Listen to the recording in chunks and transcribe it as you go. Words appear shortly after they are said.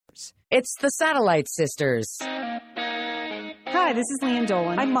sisters. It's the Satellite Sisters. Hi, this is Leanne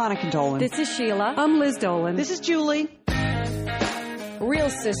Dolan. I'm Monica Dolan. This is Sheila. I'm Liz Dolan. This is Julie. Real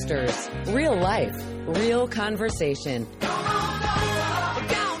sisters, real life, real conversation.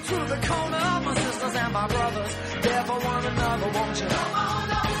 Down to the corner, my sisters and my brothers, there for one another, won't you?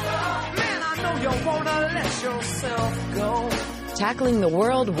 Man, I know you wanna let yourself go. Tackling the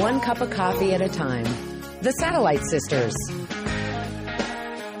world one cup of coffee at a time. The Satellite Sisters.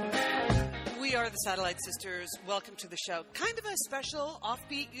 We are the Satellite Sisters. Welcome to the show. Kind of a special,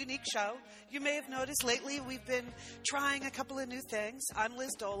 offbeat, unique show. You may have noticed lately we've been trying a couple of new things. I'm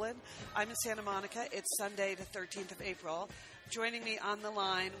Liz Dolan. I'm in Santa Monica. It's Sunday, the 13th of April. Joining me on the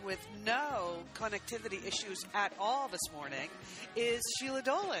line with no connectivity issues at all this morning is Sheila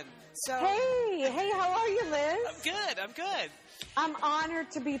Dolan. So, Hey, how are you, Liz? I'm good. I'm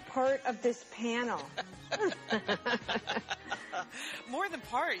honored to be part of this panel. More than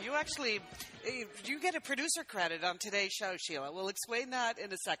part, you get a producer credit on today's show, Sheila. We'll explain that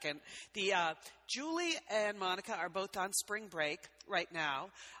in a second. Julie and Monica are both on spring break right now.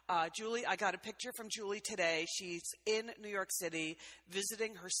 Julie, I got a picture from Julie today. She's in New York City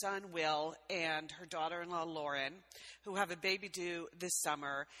visiting her son, Will, and her daughter-in-law, Lauren, who have a baby due this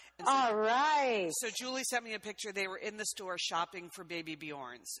summer. And so, all right. So Julie sent me a picture. They were in the store shopping for baby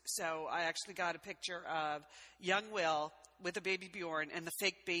Bjorns. So I actually got a picture of young Will with a baby Bjorn and the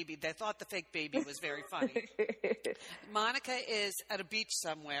fake baby. They thought the fake baby was very funny. Monica is at a beach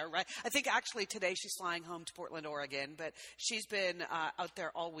somewhere, right? I think actually today she's flying home to Portland, Oregon, but she's been out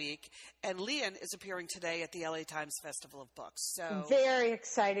there all week. And Leanne is appearing today at the LA Times Festival of Books. So very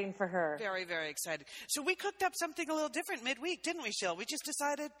exciting for her. Very, very exciting. So we cooked up something a little different midweek, didn't we, Sheila? We just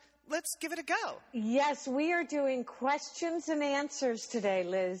decided, let's give it a go. Yes, we are doing questions and answers today,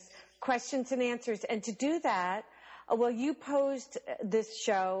 Liz. Questions and answers. And to do that, you posed this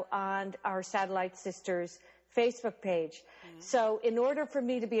show on our Satellite Sisters Facebook page. Mm-hmm. So in order for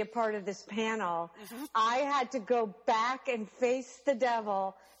me to be a part of this panel, I had to go back and face the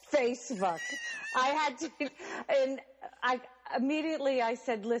devil, Facebook. I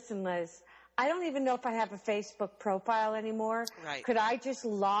said, listen, Liz, I don't even know if I have a Facebook profile anymore. Right. Could I just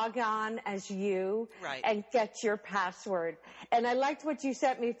log on as you and get your password? And I liked what you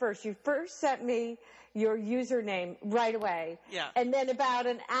sent me first. You first sent me your username right away. Yeah. And then about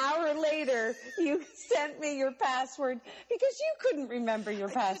an hour later, you sent me your password because you couldn't remember your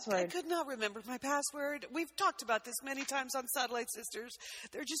password. I could not remember my password. We've talked about this many times on Satellite Sisters.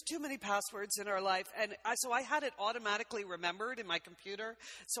 There are just too many passwords in our life. And so I had it automatically remembered in my computer.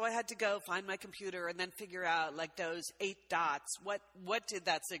 So I had to go find my computer and then figure out like those 8 dots. What did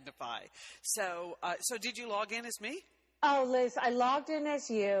that signify? So did you log in as me? Oh, Liz, I logged in as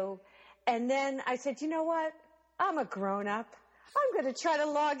you. And then I said, you know what? I'm a grown-up. I'm going to try to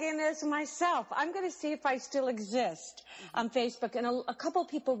log in as myself. I'm going to see if I still exist on Facebook. And a couple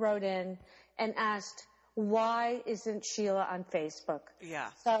people wrote in and asked, why isn't Sheila on Facebook? Yeah.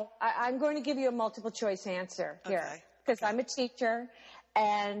 So I'm going to give you a multiple-choice answer here. Because I'm a teacher,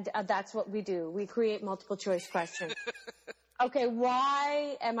 and that's what we do. We create multiple-choice questions. Okay,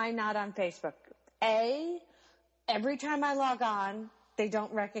 why am I not on Facebook? A, every time I log on, they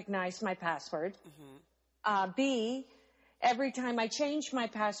don't recognize my password. Mm-hmm. B, every time I change my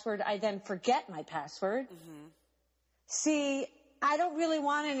password, I then forget my password. Mm-hmm. C, I don't really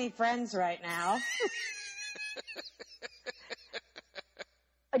want any friends right now.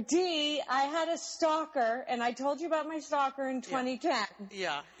 D, I had a stalker, and I told you about my stalker in 2010.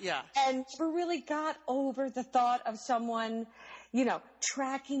 Yeah. And never really got over the thought of someone,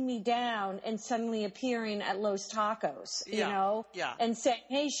 tracking me down and suddenly appearing at Los Tacos, and saying,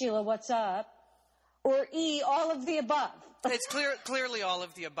 hey, Sheila, what's up? Or E, all of the above. It's clearly all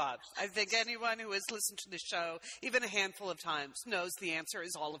of the above. I think anyone who has listened to the show, even a handful of times, knows the answer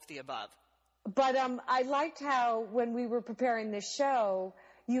is all of the above. But I liked how when we were preparing this show,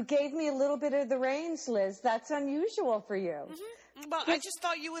 you gave me a little bit of the reins, Liz. That's unusual for you. Mm-hmm. Well, I just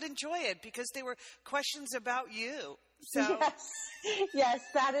thought you would enjoy it because they were questions about you. So. Yes,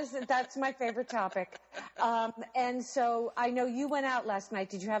 that's my favorite topic. And so I know you went out last night.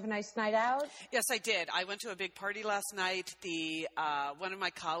 Did you have a nice night out? Yes, I did. I went to a big party last night. One of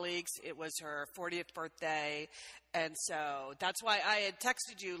my colleagues, it was her 40th birthday. And so that's why I had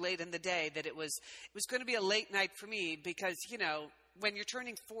texted you late in the day that it was going to be a late night for me because, when you're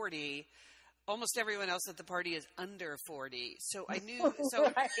turning 40, almost everyone else at the party is under 40. So I knew,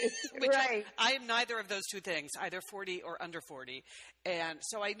 right. I am neither of those two things, either 40 or under 40. And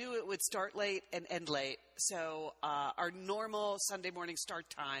so I knew it would start late and end late. So our normal Sunday morning start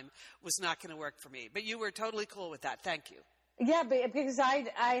time was not going to work for me. But you were totally cool with that. Thank you. Yeah, because I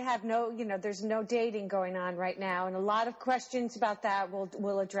have no, there's no dating going on right now, and a lot of questions about that.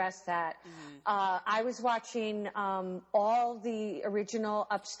 We'll address that. Mm-hmm. I was watching all the original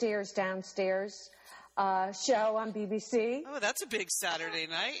Upstairs, Downstairs show on BBC. Oh, that's a big Saturday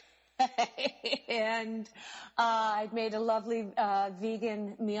night. And I made a lovely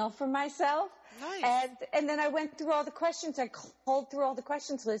vegan meal for myself. Nice. And then I went through all the questions. I called through all the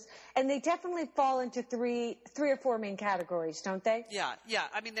questions, Liz, and they definitely fall into three or four main categories, don't they? Yeah.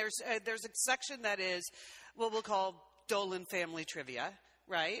 I mean, there's a section that is what we'll call Dolan family trivia,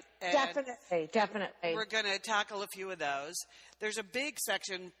 right? And definitely. We're going to tackle a few of those. There's a big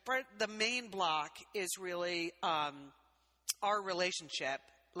section. The main block is really our relationship.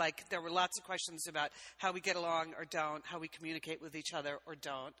 Like, there were lots of questions about how we get along or don't, how we communicate with each other or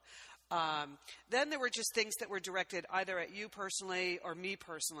don't. Then there were just things that were directed either at you personally or me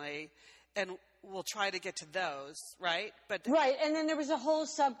personally, and we'll try to get to those, right? Right, and then there was a whole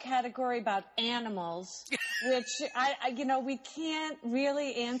subcategory about animals, which we can't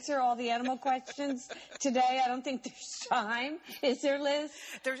really answer all the animal questions today. I don't think there's time. Is there, Liz?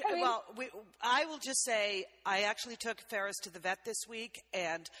 I will just say I actually took Ferris to the vet this week,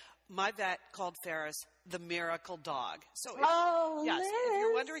 and my vet called Ferris the miracle dog. So Liz. If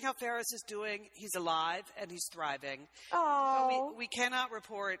you're wondering how Ferris is doing, he's alive and he's thriving. Oh. But we cannot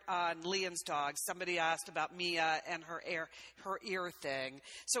report on Leon's dog. Somebody asked about Mia and her ear thing.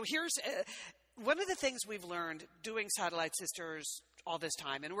 So here's one of the things we've learned doing Satellite Sisters all this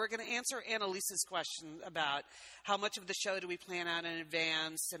time, and we're going to answer Annalise's question about how much of the show do we plan out in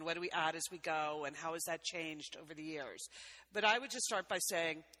advance and what do we add as we go and how has that changed over the years. But I would just start by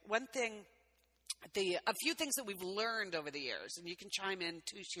saying one thing, a few things that we've learned over the years, and you can chime in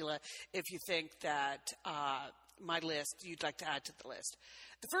too, Sheila, if you think that my list you'd like to add to the list.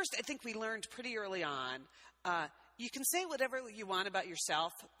 The first, I think we learned pretty early on, you can say whatever you want about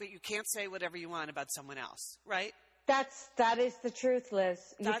yourself, but you can't say whatever you want about someone else, right? That is the truth, Liz.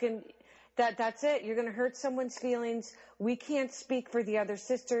 That's it. You're going to hurt someone's feelings. We can't speak for the other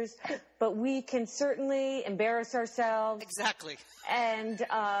sisters, but we can certainly embarrass ourselves. Exactly. And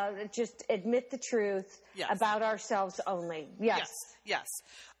just admit the truth about ourselves only. Yes.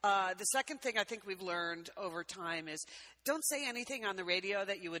 The second thing I think we've learned over time is don't say anything on the radio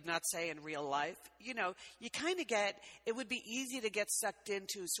that you would not say in real life. You kind of it would be easy to get sucked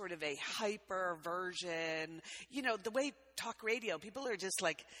into sort of a hyper version. The way talk radio, people are just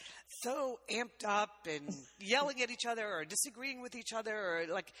like so amped up and yelling at each other or disagreeing with each other, or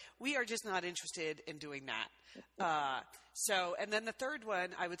like we are just not interested in doing that. And then the third one,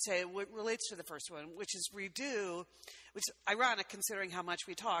 I would say, relates to the first one, which is which is ironic considering how much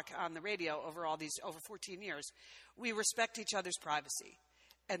we talk on the radio over 14 years. We respect each other's privacy.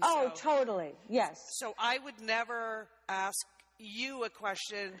 And totally. Yes. So I would never ask you a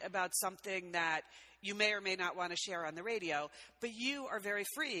question about something that you may or may not want to share on the radio, but you are very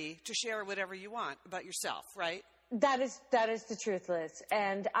free to share whatever you want about yourself, right? That is the truth, Liz.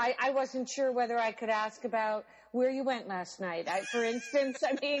 And I wasn't sure whether I could ask about where you went last night. For instance,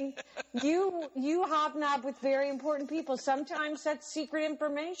 you hobnob with very important people. Sometimes that's secret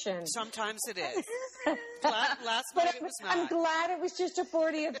information. Sometimes it is. Last night it was not. I'm glad it was just a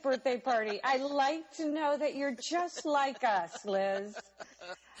 40th birthday party. I like to know that you're just like us, Liz.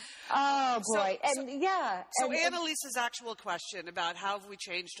 Oh, boy. So Annalise's actual question about how have we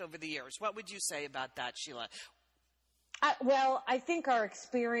changed over the years, what would you say about that, Sheila? I think our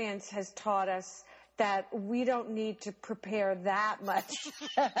experience has taught us that we don't need to prepare that much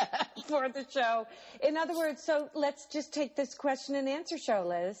for the show. In other words, so let's just take this question and answer show,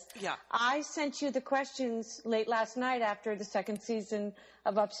 Liz. Yeah. I sent you the questions late last night after the second season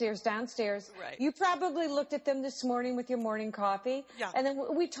of Upstairs, Downstairs. Right. You probably looked at them this morning with your morning coffee. Yeah. And then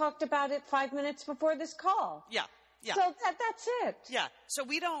we talked about it 5 minutes before this call. Yeah. So that's it. Yeah. So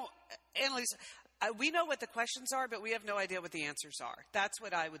we don't, Annalise, we know what the questions are, but we have no idea what the answers are. That's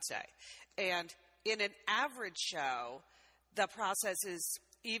what I would say. And in an average show, the process is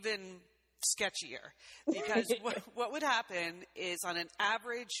even sketchier because what would happen is on an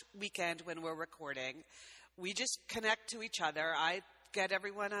average weekend when we're recording, we just connect to each other. I get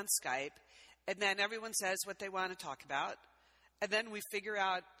everyone on Skype, and then everyone says what they want to talk about. And then we figure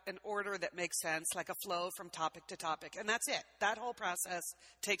out an order that makes sense, like a flow from topic to topic. And that's it. That whole process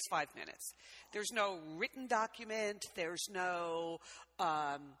takes 5 minutes. There's no written document. There's no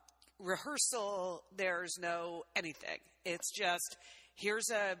rehearsal. There's no anything. It's just,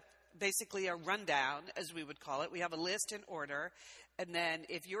 here's basically a rundown, as we would call it. We have a list in order. And then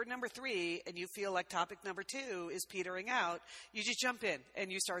if you're number 3 and you feel like topic number 2 is petering out, you just jump in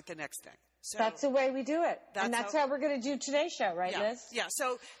and you start the next thing. So that's the way we do it. And that's how we're going to do today's show, right, Liz? Yeah.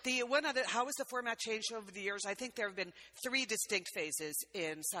 So how has the format changed over the years? I think there have been 3 distinct phases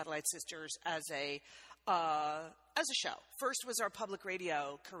in Satellite Sisters as a show. First was our public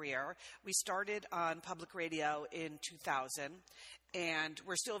radio career. We started on public radio in 2000, and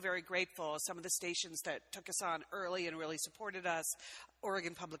we're still very grateful. Some of the stations that took us on early and really supported us,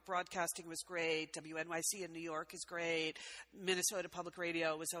 Oregon Public Broadcasting was great. WNYC in New York is great. Minnesota Public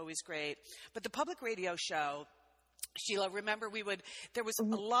Radio was always great. But the public radio show, Sheila, remember there was a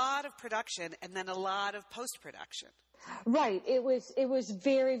lot of production and then a lot of post-production. Right. It was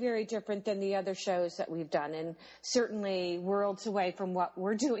very, very different than the other shows that we've done, and certainly worlds away from what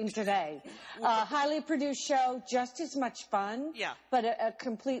we're doing today. Highly produced show, just as much fun, but a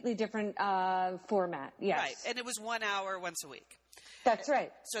completely different format. Yes. Right. And it was 1 hour once a week. That's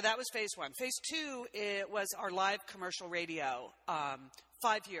right. So that was phase 1. Phase 2, it was our live commercial radio.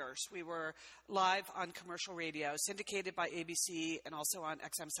 5 years we were live on commercial radio, syndicated by ABC and also on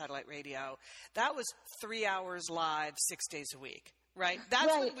XM satellite radio. That was 3 hours live, 6 days a week, right? That's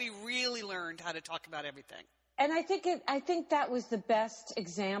when we really learned how to talk about everything. And I think that was the best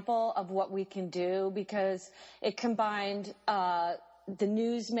example of what we can do, because it combined the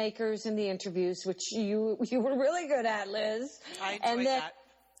newsmakers and the interviews, which you were really good at, Liz. I enjoyed that.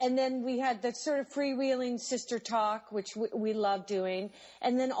 And then we had the sort of freewheeling sister talk, which we love doing.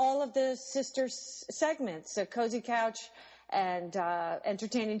 And then all of the sister segments, so Cozy Couch and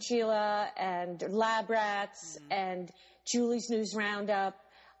Entertaining Sheila and Lab Rats and Julie's News Roundup.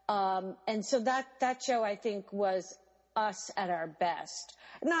 And so that show, I think, was us at our best.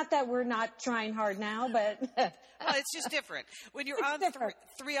 Not that we're not trying hard now, but... Well, it's just different. When you're on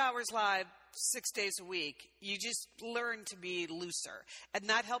 3 hours live, 6 days a week, you just learn to be looser. And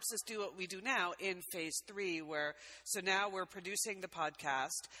that helps us do what we do now in phase 3, so now we're producing the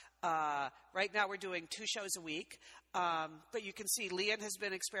podcast. Right now we're doing 2 shows a week. But you can see Leanne has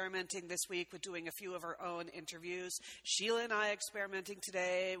been experimenting this week with doing a few of her own interviews. Sheila and I experimenting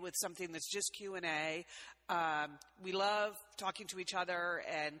today with something that's just Q&A. We love talking to each other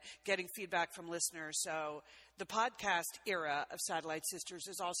and getting feedback from listeners. So the podcast era of Satellite Sisters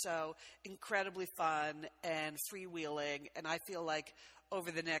is also incredibly fun and freewheeling. And I feel like over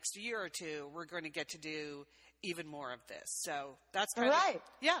the next year or 2, we're going to get to do even more of this. So that's kind of,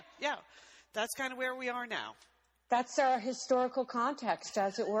 yeah. That's kind of where we are now. That's our historical context,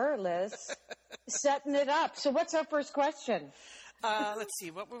 as it were, Liz. Setting it up. So what's our first question? Let's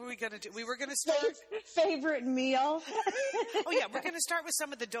see. What were we going to do? We were going to start... Favorite meal? Oh, yeah. We're going to start with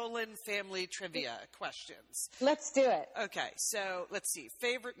some of the Dolan family trivia questions. Let's do it. Okay. So let's see.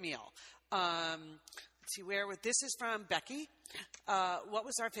 Favorite meal. Let's see. This is from Becky. What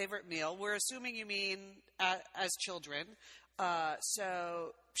was our favorite meal? We're assuming you mean as children.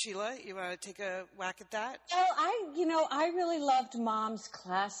 So... Sheila, you want to take a whack at that? Well, I really loved Mom's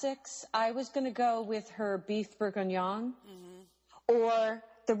classics. I was going to go with her beef bourguignon or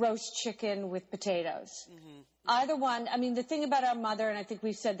the roast chicken with potatoes. Either one. I mean, the thing about our mother, and I think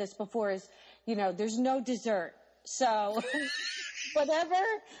we've said this before, is, there's no dessert. So whatever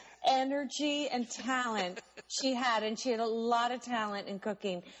energy and talent she had, and she had a lot of talent in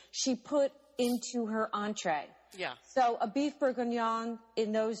cooking, she put into her entree. Yeah. So a beef bourguignon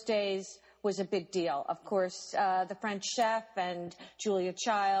in those days was a big deal. Of course, the French chef and Julia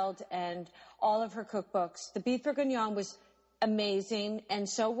Child and all of her cookbooks. The beef bourguignon was amazing, and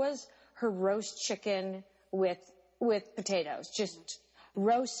so was her roast chicken with potatoes. Just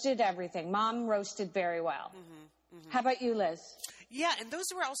roasted everything. Mom roasted very well. How about you, Liz? Yeah, and those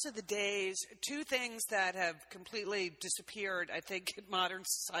were also the days, 2 things that have completely disappeared, I think, in modern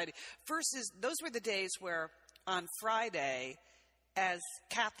society. First is, those were the days where on Friday, as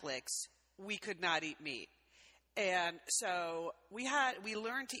Catholics, we could not eat meat. And so we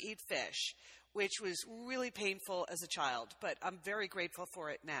learned to eat fish, which was really painful as a child, but I'm very grateful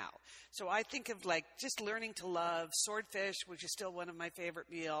for it now. So I think of just learning to love swordfish, which is still one of my favorite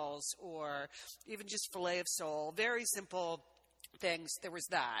meals, or even just filet of sole, very simple things. There was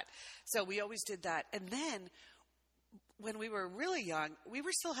that. So we always did that. And then when we were really young, we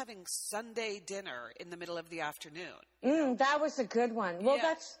were still having Sunday dinner in the middle of the afternoon. That was a good one. Well,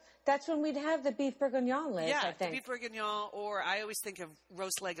 that's when we'd have the beef bourguignon, Liz, I think. The beef bourguignon, or I always think of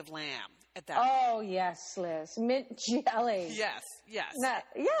roast leg of lamb at that point. Yes, Liz. Mint jelly. Yes.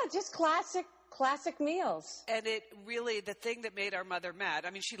 Just classic meals. And it really, the thing that made our mother mad,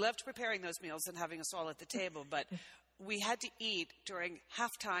 I mean, she loved preparing those meals and having us all at the table, but we had to eat during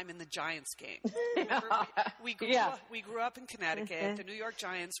halftime in the Giants game. Remember, we grew up in Connecticut. The New York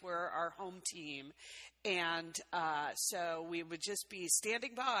Giants were our home team. And so we would just be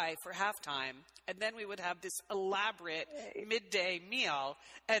standing by for halftime, and then we would have this elaborate midday meal,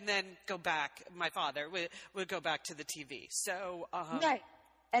 and then go back. My father would go back to the TV. So right.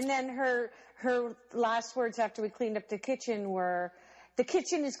 And then her last words after we cleaned up the kitchen were, "The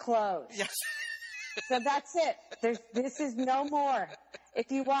kitchen is closed." Yes. So that's it. This is no more.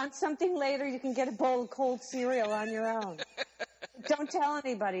 If you want something later, you can get a bowl of cold cereal on your own. Don't tell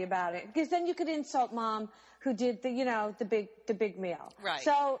anybody about it, because then you could insult Mom, who did the big meal. Right.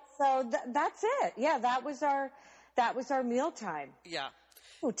 So that's it. Yeah, that was our meal time. Yeah.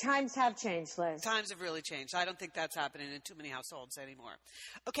 Ooh, times have changed, Liz. Times have really changed. I don't think that's happening in too many households anymore.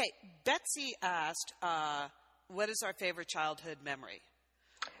 Okay, Betsy asked, "What is our favorite childhood memory?"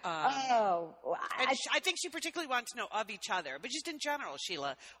 I think she particularly wanted to know of each other, but just in general,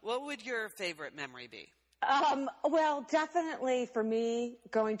 Sheila, what would your favorite memory be? Well, definitely for me,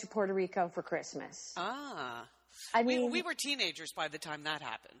 going to Puerto Rico for Christmas. I mean, we were teenagers by the time that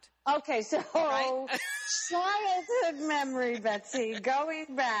happened. Okay, so right? childhood memory, Betsy,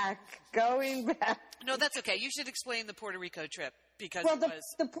 going back. No, that's okay. You should explain the Puerto Rico trip, because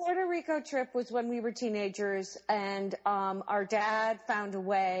the Puerto Rico trip was when we were teenagers, and our dad found a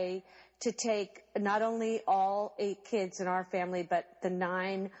way to take not only all 8 kids in our family, but the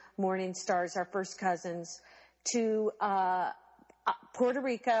 9 Morning Stars, our first cousins, to Puerto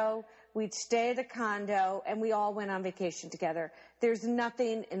Rico. We'd stay at a condo, and we all went on vacation together. There's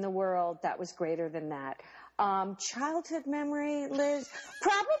nothing in the world that was greater than that. Childhood memory, Liz?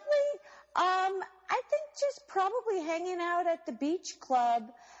 Probably, I think just probably hanging out at the beach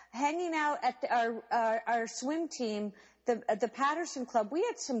club, hanging out at our swim team, the Patterson Club. We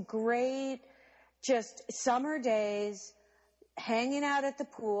had some great just summer days, hanging out at the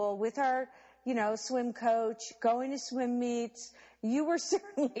pool with our, swim coach, going to swim meets. You were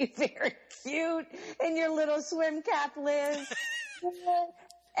certainly very cute in your little swim cap, Liz.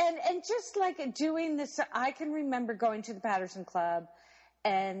 and just like doing this, I can remember going to the Patterson Club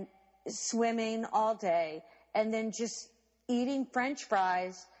and swimming all day, and then just eating French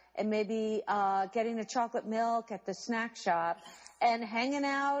fries and maybe getting a chocolate milk at the snack shop and hanging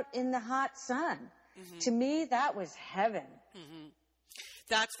out in the hot sun. Mm-hmm. To me, that was heaven. Mm-hmm.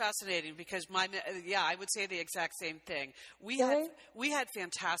 That's fascinating, because I would say the exact same thing. We had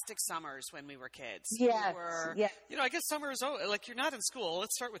fantastic summers when we were kids. Yes. I guess summer is like you're not in school.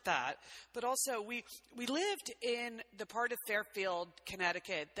 Let's start with that. But also we lived in the part of Fairfield,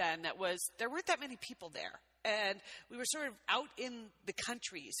 Connecticut then there weren't that many people there. And we were sort of out in the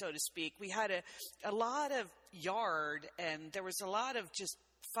country, so to speak. We had a lot of yard, and there was a lot of just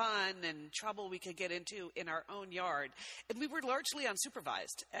fun and trouble we could get into in our own yard. And we were largely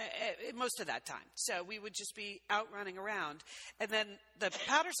unsupervised most of that time. So we would just be out running around. And then the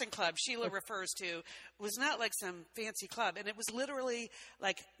Patterson Club Sheila refers to was not like some fancy club. And it was literally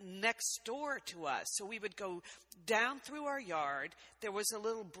like next door to us. So we would go down through our yard. There was a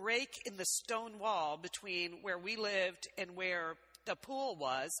little break in the stone wall between where we lived and where the pool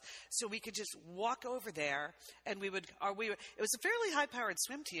was, so we could just walk over there, and it was a fairly high-powered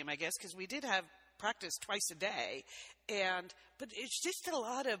swim team, I guess, because we did have practice twice a day, but it's just a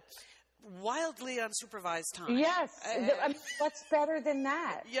lot of wildly unsupervised time. Yes, what's better than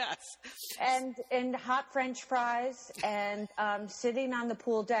that? Yes, and hot French fries, and sitting on the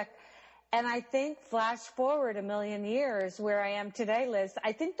pool deck. And I think, flash forward a million years, where I am today, Liz,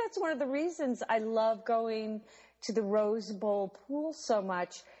 I think that's one of the reasons I love going to the Rose Bowl pool so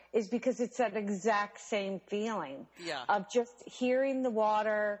much, is because it's that exact same feeling of just hearing the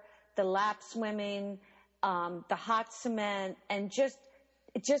water, the lap swimming, the hot cement, and just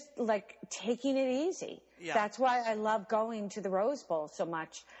like taking it easy. Yeah. That's why I love going to the Rose Bowl so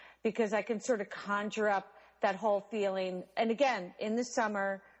much, because I can sort of conjure up that whole feeling. And again, in the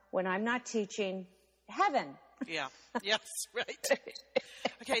summer, when I'm not teaching, heaven. Yeah. Yes, right.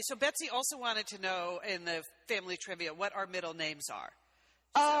 Okay, so Betsy also wanted to know in the family trivia what our middle names are.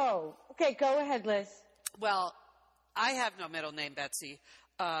 Okay, go ahead, Liz. Well, I have no middle name, Betsy.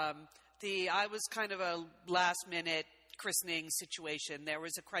 I was kind of a last-minute christening situation. There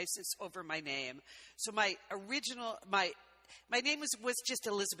was a crisis over my name. So my name was just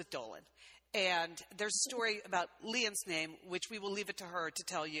Elizabeth Dolan. And there's a story about Leon's name, which we will leave it to her to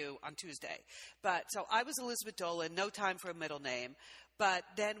tell you on Tuesday. But so I was Elizabeth Dolan, no time for a middle name. But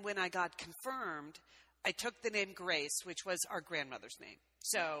then when I got confirmed, I took the name Grace, which was our grandmother's name.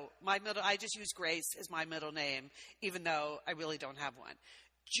 So I just use Grace as my middle name, even though I really don't have one.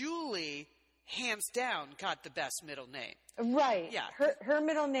 Julie hands down, got the best middle name. Right. Yeah. Her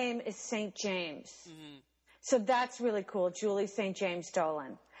middle name is St. James. Mm-hmm. So that's really cool, Julie St. James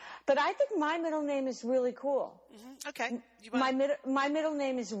Dolan. But I think my middle name is really cool. Mm-hmm. Okay. My middle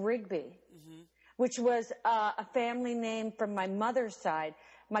name is Rigby, which was a family name from my mother's side.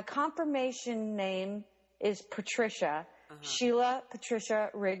 My confirmation name is Patricia, Sheila Patricia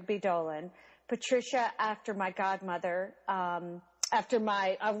Rigby Dolan. Patricia after my godmother, after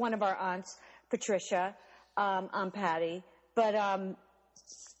my one of our aunts, Patricia, Aunt Patty. But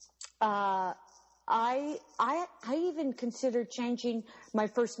I even considered changing my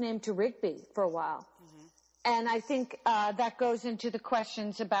first name to Rigby for a while. And I think that goes into the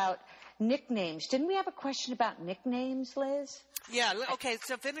questions about nicknames. Didn't we have a question about nicknames, Liz? Yeah. Okay.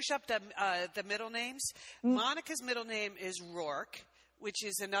 So finish up the middle names. Monica's middle name is Rourke, which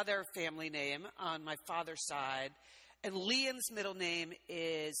is another family name on my father's side, and Leon's middle name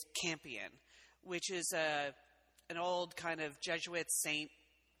is Campion, which is an old kind of Jesuit saint.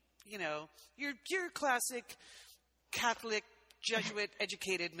 You know, your classic Catholic Jesuit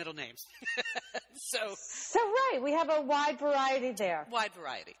educated middle names. So right, we have a wide variety there. Wide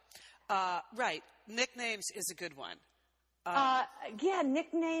variety. Right. Nicknames is a good one. Yeah,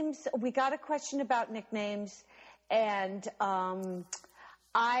 nicknames. We got a question about nicknames, and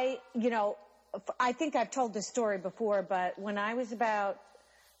I think I've told this story before, but when I was about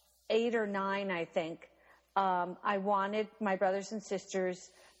 8 or 9, I think, I wanted my brothers and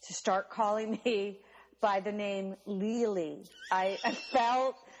sisters to start calling me by the name Lily. I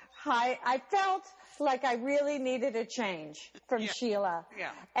felt like I really needed a change from Sheila.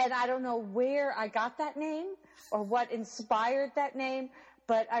 Yeah. And I don't know where I got that name or what inspired that name,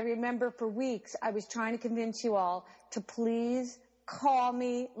 but I remember for weeks I was trying to convince you all to please call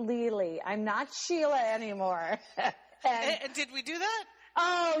me Lily. I'm not Sheila anymore. And did we do that?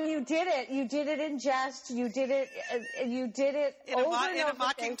 Oh, you did it. You did it in jest. You did it in a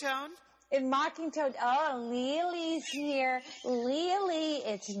mocking tone? In mocking tone. Oh, Lily's here. Lily,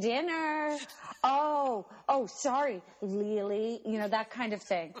 it's dinner. Oh, sorry, Lily. You know, that kind of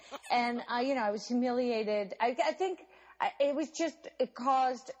thing. And, I was humiliated. I think it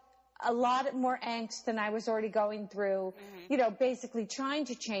caused a lot more angst than I was already going through. Basically trying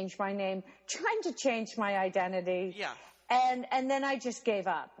to change my name, trying to change my identity. Yeah. And then I just gave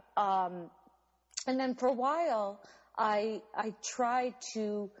up. And then for a while, I tried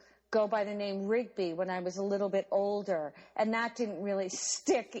to go by the name Rigby when I was a little bit older, and that didn't really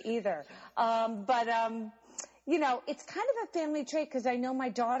stick either. But it's kind of a family trait because I know my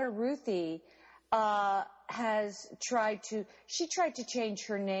daughter Ruthie has tried to change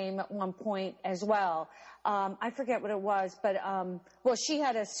her name at one point as well. I forget what it was, but she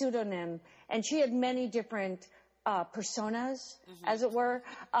had a pseudonym, and she had many different personas, as it were.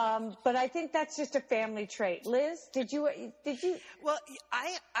 But I think that's just a family trait. Liz, did you? Well,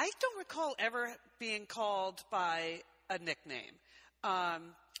 I don't recall ever being called by a nickname.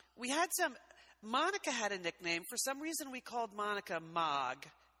 Monica had a nickname. For some reason, we called Monica Mog,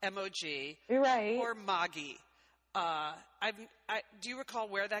 M-O-G. Right. Or Moggy. Do you recall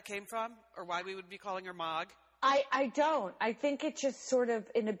where that came from, or why we would be calling her Mog? I don't. I think it's just sort of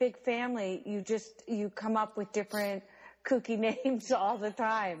in a big family, you come up with different kooky names all the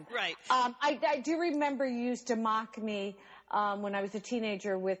time. Right. I do remember you used to mock me when I was a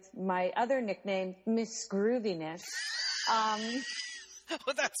teenager with my other nickname, Miss Grooviness.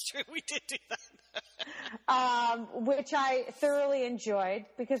 Well, that's true. We did do that. Which I thoroughly enjoyed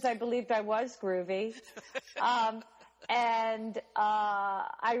because I believed I was groovy. And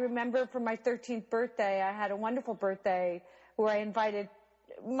I remember for my 13th birthday, I had a wonderful birthday where I invited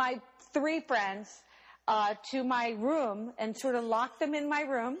my 3 friends to my room and sort of locked them in my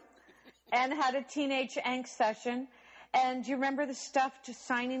room and had a teenage angst session. And do you remember the stuffed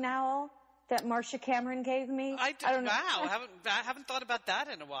signing owl that Marcia Cameron gave me? I don't know. Wow, I haven't thought about that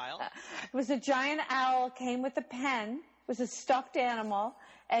in a while. It was a giant owl, came with a pen. It was a stuffed animal,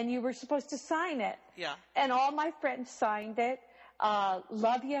 and you were supposed to sign it. Yeah. And all my friends signed it.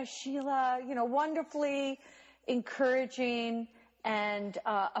 Love ya, Sheila. Wonderfully encouraging and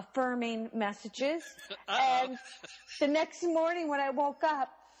affirming messages. And the next morning when I woke up,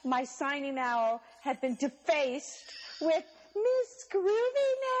 my signing owl had been defaced with Miss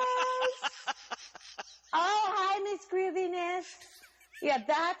Grooviness. Oh, hi, Miss Grooviness. Yeah,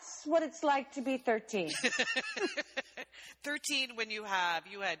 that's what it's like to be 13. 13 when you had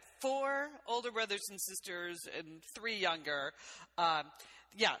 4 older brothers and sisters and 3 younger.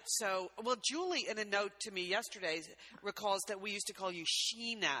 Yeah. So, well, Julie, in a note to me yesterday, recalls that we used to call you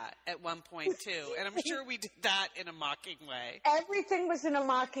Sheena at one point, too. And I'm sure we did that in a mocking way. Everything was in a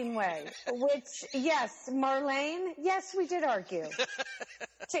mocking way, which, yes, Marlene, yes, we did argue.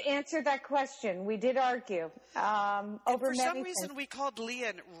 To answer that question, we did argue over for some many reason, things. we called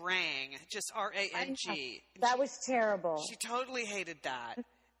Leanne Rang, just R-A-N-G. That was terrible. She totally hated that.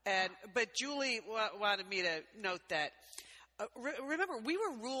 But Julie wanted me to note that, remember, we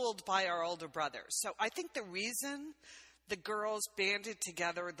were ruled by our older brothers. So I think the reason the girls banded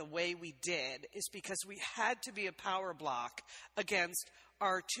together the way we did is because we had to be a power block against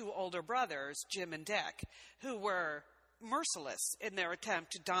our two older brothers, Jim and Dick, who were merciless in their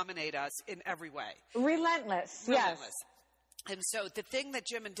attempt to dominate us in every way. Relentless, yes. And so the thing that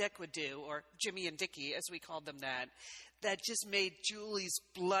Jim and Dick would do, or Jimmy and Dickie, as we called them then, that just made Julie's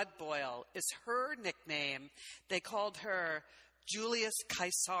blood boil is her nickname. They called her Julius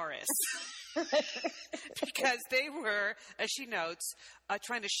Caesaris because they were, as she notes,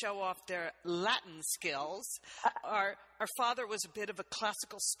 trying to show off their Latin skills. Our father was a bit of a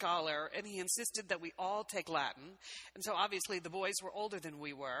classical scholar, and he insisted that we all take Latin. And so obviously the boys were older than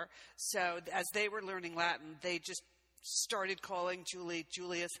we were. So as they were learning Latin, they just started calling Julie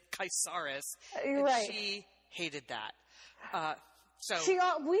Julius Caesaris. And right. She hated that.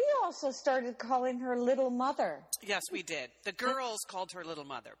 We also started calling her Little Mother. Yes, we did. The girls called her Little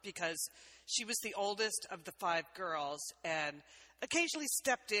Mother because she was the oldest of the 5 girls and occasionally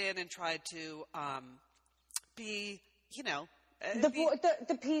stepped in and tried to be,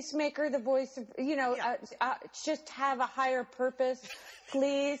 the peacemaker, the voice of, just have a higher purpose.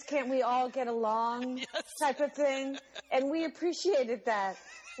 Please, can't we all get along? Yes. Type of thing. And we appreciated that.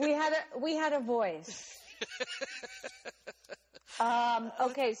 We had a voice.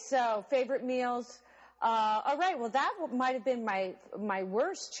 Okay, so favorite meals. All right, well, that might have been my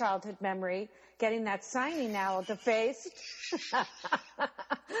worst childhood memory, getting that signing owl to face.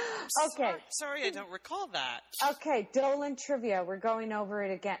 Okay. Sorry, I don't recall that. Okay, Dolan trivia. We're going over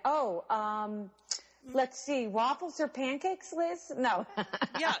it again. Let's see. Waffles or pancakes, Liz? No.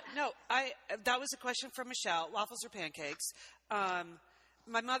 Yeah, no. That was a question from Michelle. Waffles or pancakes?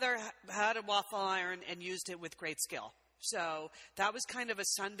 My mother had a waffle iron and used it with great skill. So that was kind of a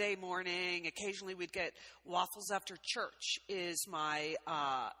Sunday morning. Occasionally we'd get waffles after church is my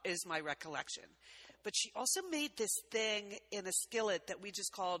recollection. But she also made this thing in a skillet that we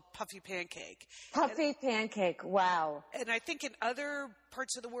just called puffy pancake. Puffy pancake, wow. And I think in other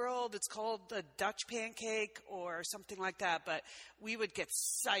parts of the world it's called the Dutch pancake or something like that. But we would get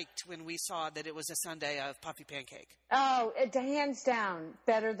psyched when we saw that it was a Sunday of puffy pancake. Oh, hands down,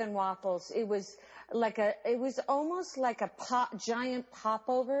 better than waffles. It was almost like a giant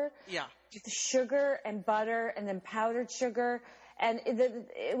popover. Yeah. With sugar and butter and then powdered sugar. And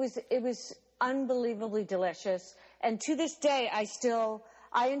it was unbelievably delicious. And to this day, I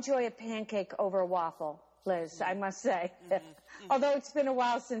enjoy a pancake over a waffle, Liz, I must say. Mm-hmm. Although it's been a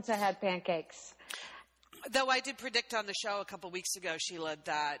while since I had pancakes. Though I did predict on the show a couple weeks ago, Sheila,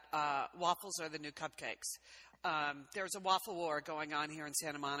 that waffles are the new cupcakes. There's a waffle war going on here in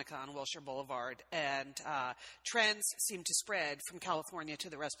Santa Monica on Wilshire Boulevard, and trends seem to spread from California to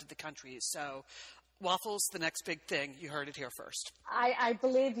the rest of the country. So waffles, the next big thing. You heard it here first. I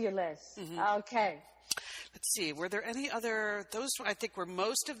believe you, Liz. Mm-hmm. Okay. Let's see. Were there any other? Those, I think, were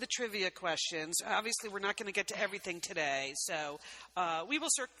most of the trivia questions. Obviously, we're not going to get to everything today, so we will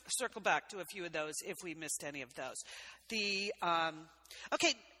circle back to a few of those if we missed any of those.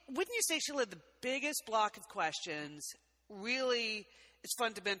 Okay. Wouldn't you say, Sheila, the biggest block of questions really is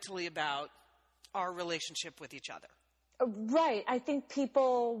fundamentally about our relationship with each other? Right. I think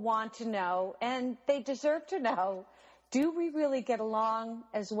people want to know, and they deserve to know, do we really get along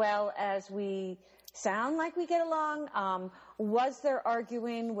as well as we sound like we get along? Was there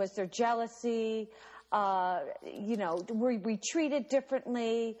arguing? Was there jealousy? Were we treated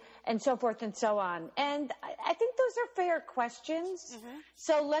differently, and so forth and so on. And I think those are fair questions. Mm-hmm.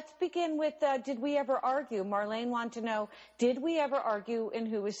 So let's begin with, did we ever argue? Marlene wanted to know, did we ever argue and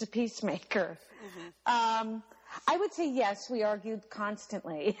who was the peacemaker? Mm-hmm. I would say yes, we argued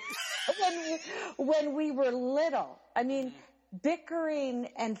constantly when we were little. I mean, bickering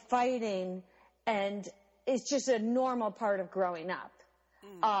and fighting and it's just a normal part of growing up.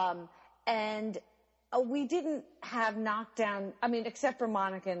 We didn't have knockdown, except for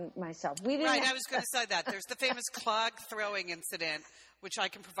Monica and myself. We didn't. Right, I was going to say that. There's the famous clog throwing incident, which I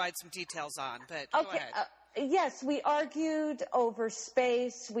can provide some details on, but go ahead. Yes, we argued over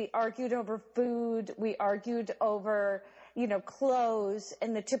space. We argued over food. We argued over, clothes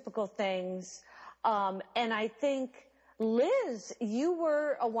and the typical things. And I think Liz, you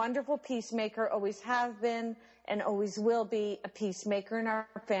were a wonderful peacemaker, always have been, and always will be a peacemaker in our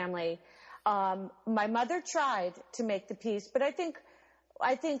family. My mother tried to make the peace, but I think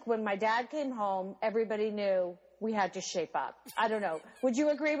when my dad came home, everybody knew we had to shape up. I don't know. Would you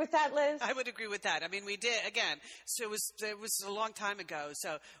agree with that, Liz? I would agree with that. I mean, we did, again, so it was a long time ago.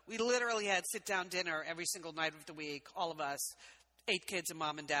 So we literally had sit-down dinner every single night of the week, all of us, 8 kids and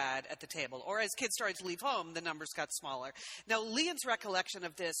mom and dad at the table. Or as kids started to leave home, the numbers got smaller. Now, Leon's recollection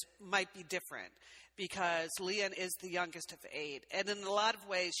of this might be different because Leon is the youngest of 8. And in a lot of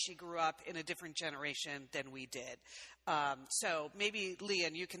ways, she grew up in a different generation than we did. So maybe,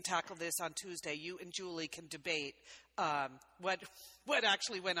 Leon, you can tackle this on Tuesday. You and Julie can debate what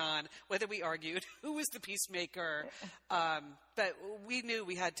actually went on, whether we argued, who was the peacemaker. But we knew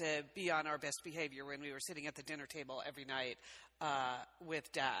we had to be on our best behavior when we were sitting at the dinner table every night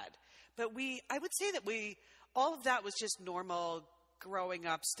with Dad. But I would say that all of that was just normal growing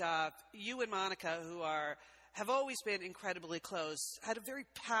up stuff. You and Monica, who have always been incredibly close, had a very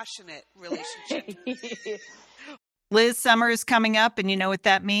passionate relationship. Liz, summer is coming up, and you know what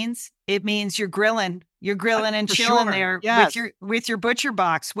that means? It means you're grilling. You're grilling and chilling there with your butcher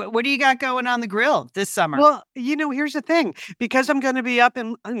box. What do you got going on the grill this summer? Well, here's the thing. Because I'm going to be up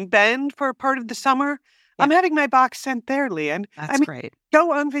in Bend for part of the summer, I'm having my box sent there, Leanne. That's great.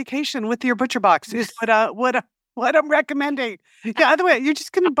 Go on vacation with your butcher box is what I'm recommending. Yeah, other way, you're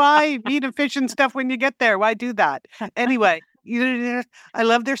just going to buy meat and fish and stuff when you get there. Why do that? Anyway, I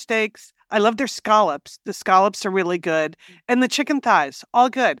love their steaks. I love their scallops. The scallops are really good. And the chicken thighs, all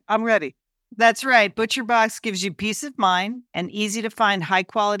good. I'm ready. That's right. Butcher Box gives you peace of mind and easy to find high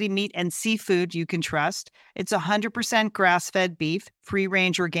quality meat and seafood you can trust. It's 100% grass-fed beef,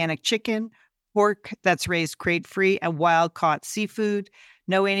 free-range organic chicken, pork that's raised crate-free, and wild-caught seafood.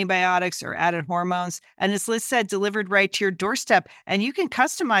 No antibiotics or added hormones. And as Liz said, delivered right to your doorstep. And you can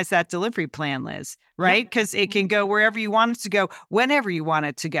customize that delivery plan, Liz, right? Because it can go wherever you want it to go, whenever you want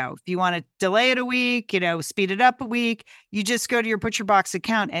it to go. If you want to delay it a week, speed it up a week, you just go to your Butcher Box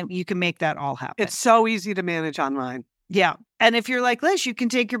account and you can make that all happen. It's so easy to manage online. Yeah. And if you're like Liz, you can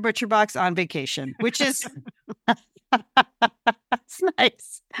take your Butcher Box on vacation, which is... That's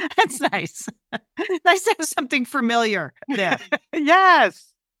nice. That's nice. Nice to have something familiar there.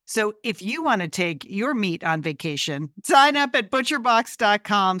 Yes. So if you want to take your meat on vacation, sign up at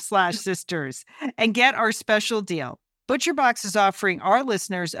butcherbox.com/sisters and get our special deal. ButcherBox is offering our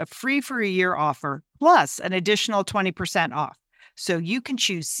listeners a free for a year offer plus an additional 20% off. So you can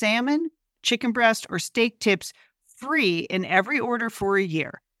choose salmon, chicken breast, or steak tips free in every order for a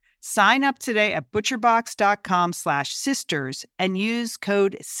year. Sign up today at butcherbox.com/sisters and use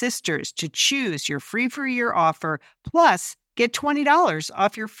code SISTERS to choose your free for a year offer, plus get $20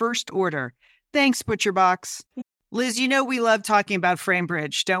 off your first order. Thanks, ButcherBox. Liz, we love talking about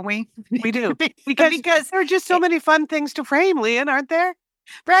FrameBridge, don't we? We do. because there are just so many fun things to frame, Leanne, aren't there?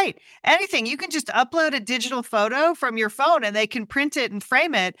 Right. Anything. You can just upload a digital photo from your phone and they can print it and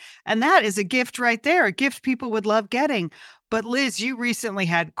frame it. And that is a gift right there, a gift people would love getting. But Liz, you recently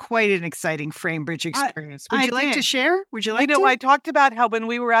had quite an exciting FrameBridge experience. Would you like to share? Would you like to? I talked about how when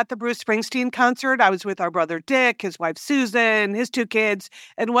we were at the Bruce Springsteen concert, I was with our brother Dick, his wife Susan, his 2 kids,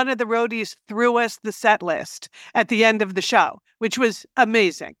 and one of the roadies threw us the set list at the end of the show, which was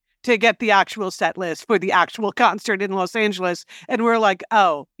amazing to get the actual set list for the actual concert in Los Angeles. And we're like,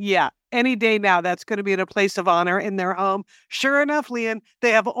 oh, yeah, any day now, that's going to be in a place of honor in their home. Sure enough, Leanne,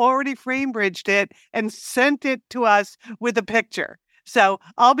 they have already FrameBridged it and sent it to us with a picture. So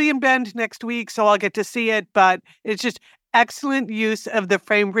I'll be in Bend next week, so I'll get to see it. But it's just excellent use of the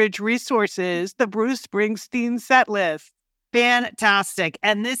FrameBridge resources, the Bruce Springsteen set list. Fantastic.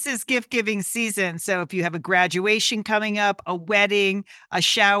 And this is gift-giving season. So if you have a graduation coming up, a wedding, a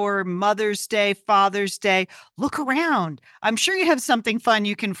shower, Mother's Day, Father's Day, look around. I'm sure you have something fun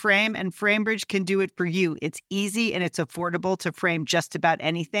you can frame, and FrameBridge can do it for you. It's easy and it's affordable to frame just about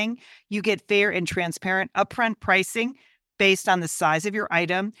anything. You get fair and transparent upfront pricing based on the size of your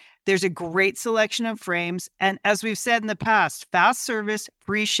item. There's a great selection of frames. And as we've said in the past, fast service,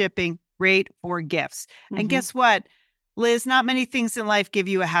 free shipping, great for gifts. Mm-hmm. And guess what? Liz, not many things in life give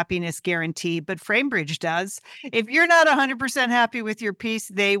you a happiness guarantee, but FrameBridge does. If you're not 100% happy with your piece,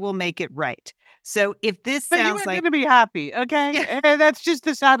 they will make it right. So if this sounds like... You're going to be happy, okay? Yeah. That's just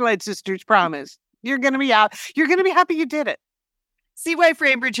the Satellite Sisters promise. You're going to be out. You're going to be happy you did it. See why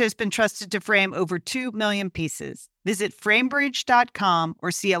FrameBridge has been trusted to frame over 2 million pieces. Visit framebridge.com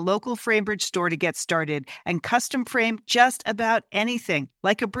or see a local FrameBridge store to get started and custom frame just about anything,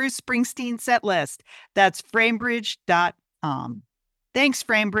 like a Bruce Springsteen set list. That's framebridge.com. Thanks,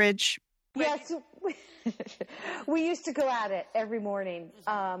 FrameBridge. Yes. we used to go at it every morning,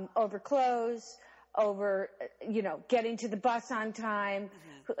 over clothes, over, getting to the bus on time,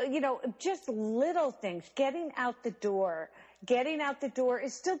 just little things, getting out the door. Getting out the door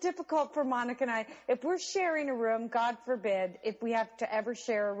is still difficult for Monica and I. If we're sharing a room, God forbid, if we have to ever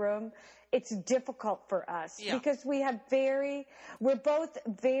share a room, it's difficult for us because we're both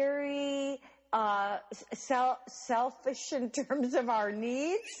very selfish in terms of our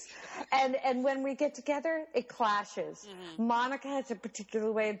needs. And when we get together, it clashes. Monica has a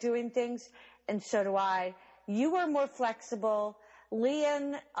particular way of doing things, and so do I. You are more flexible.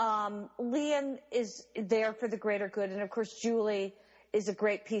 Lian is there for the greater good. And of course, Julie is a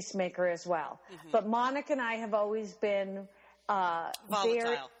great peacemaker as well. But Monica and I have always been,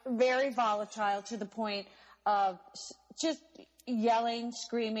 very, very volatile to the point of just yelling,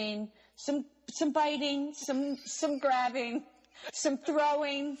 screaming, some biting, some grabbing, some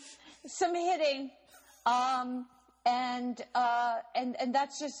throwing, some hitting. And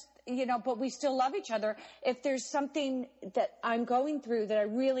that's just, but we still love each other. If there's something that I'm going through that I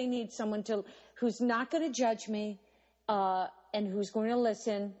really need someone who's not going to judge me, and who's going to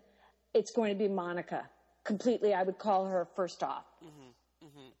listen, it's going to be Monica. Completely, I would call her first off.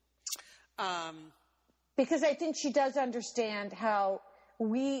 Because I think she does understand how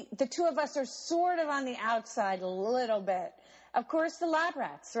the two of us are sort of on the outside a little bit. Of course, the lab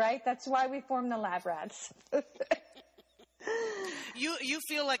rats, right? That's why we formed the lab rats. You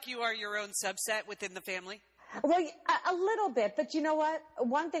feel like you are your own subset within the family? Well, a little bit, but you know what?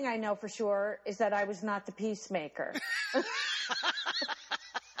 One thing I know for sure is that I was not the peacemaker.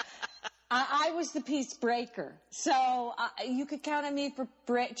 I was the peace breaker. So you could count on me for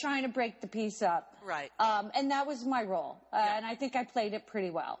trying to break the peace up. Right. And that was my role. And I think I played it pretty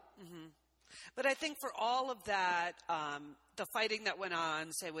well. But I think for all of that, the fighting that went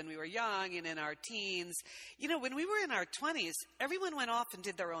on, say, when we were young and in our teens, when we were in our 20s, everyone went off and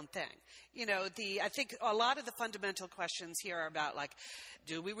did their own thing. I think a lot of the fundamental questions here are about,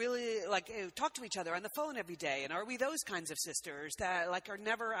 do we really, talk to each other on the phone every day? And are we those kinds of sisters that, are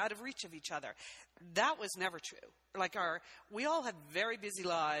never out of reach of each other? That was never true. We all had very busy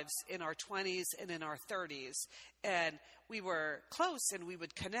lives in our 20s and in our 30s. And we were close and we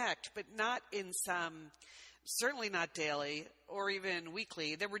would connect, but not in certainly not daily or even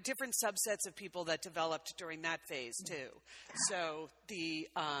weekly. There were different subsets of people that developed during that phase too. So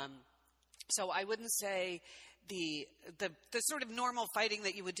so I wouldn't say the sort of normal fighting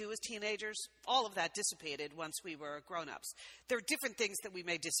that you would do as teenagers, all of that dissipated once we were grown-ups. There are different things that we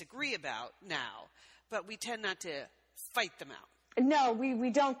may disagree about now, but we tend not to fight them out. No, we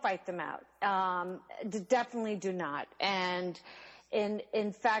don't fight them out. Definitely do not. And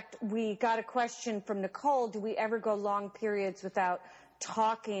in fact, we got a question from Nicole, do we ever go long periods without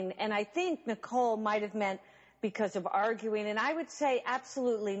talking? And I think Nicole might have meant because of arguing. And I would say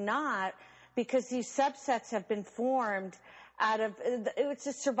absolutely not, because these subsets have been formed out of, it's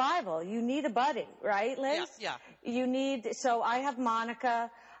a survival. You need a buddy, right, Liz? Yeah. So I have Monica.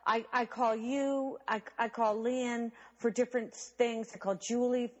 I call you, I call Lian for different things. I call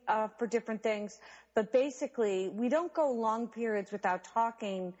Julie for different things. But basically, we don't go long periods without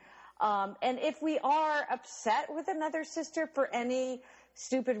talking. And if we are upset with another sister for any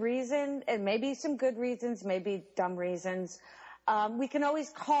stupid reason, and maybe some good reasons, maybe dumb reasons, we can always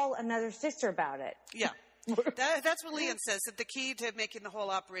call another sister about it. Yeah. That's what Lian says, that the key to making the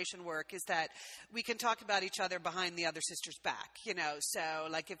whole operation work is that we can talk about each other behind the other sister's back, So,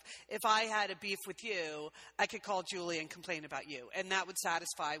 if I had a beef with you, I could call Julie and complain about you, and that would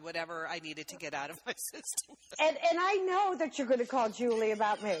satisfy whatever I needed to get out of my system. And I know that you're going to call Julie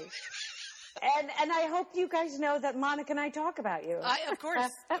about me. And I hope you guys know that Monica and I talk about you. Of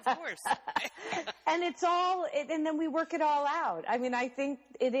course. And and then we work it all out. I mean, I think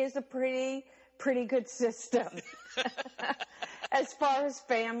it is a pretty good system as far as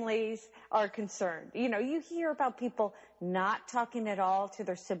families are concerned. You hear about people not talking at all to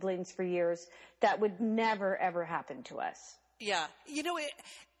their siblings for years. That would never, ever happen to us. Yeah.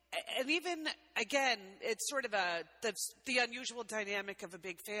 And even, again, it's sort of the unusual dynamic of a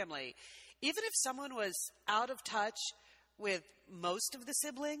big family. Even if someone was out of touch with most of the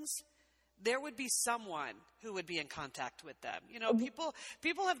siblings, there would be someone who would be in contact with them.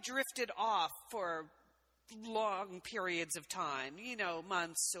 People have drifted off for long periods of time,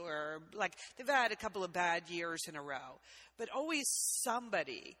 months, or they've had a couple of bad years in a row, but always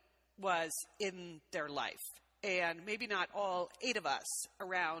somebody was in their life. And maybe not all 8 of us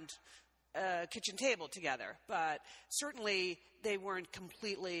around a kitchen table together, but certainly they weren't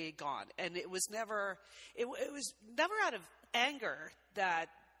completely gone. And it was never out of anger that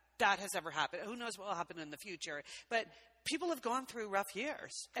that has ever happened. Who knows what will happen in the future? But people have gone through rough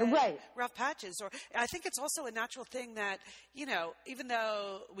years, rough patches. Or I think it's also a natural thing that, even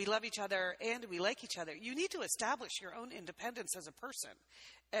though we love each other and we like each other, you need to establish your own independence as a person.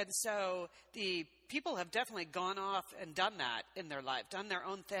 And so the people have definitely gone off and done that in their life, done their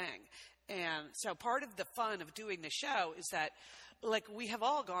own thing. And so part of the fun of doing the show is that, like, we have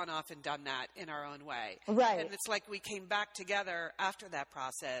all gone off and done that in our own way. Right. And it's like we came back together after that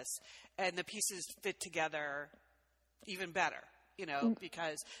process, and the pieces fit together even better,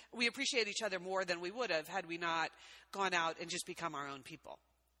 because we appreciate each other more than we would have had we not gone out and just become our own people.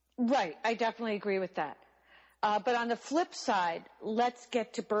 Right. I definitely agree with that. But on the flip side, let's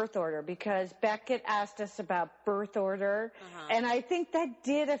get to birth order, because Beckett asked us about birth order. And I think that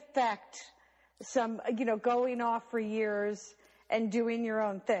did affect some, going off for years and doing your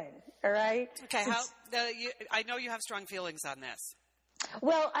own thing. All right. Okay. I know you have strong feelings on this.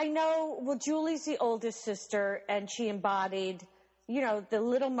 Well, Julie's the oldest sister, and she embodied, the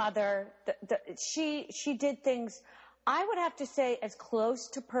little mother. She did things, I would have to say, as close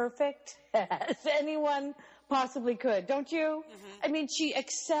to perfect as anyone possibly could. Don't you? I mean, she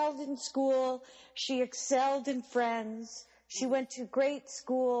excelled in school. She excelled in friends. She went to great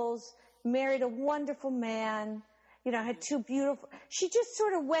schools, married a wonderful man, had two beautiful, she just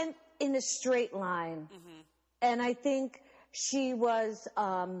sort of went in a straight line. And I think she was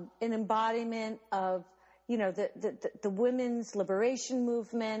an embodiment of, the women's liberation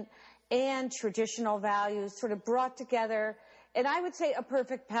movement and traditional values sort of brought together. And I would say a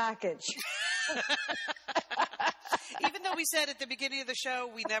perfect package. Even though we said at the beginning of the show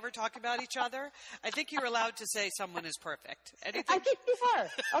we never talk about each other, I think you're allowed to say someone is perfect. Anything? I think you are.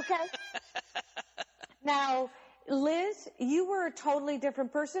 Okay. Now, Liz, you were a totally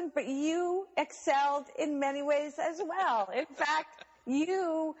different person, but you excelled in many ways as well. In fact,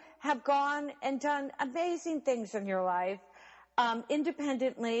 you have gone and done amazing things in your life,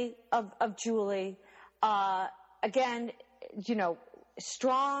 independently of Julie. Again,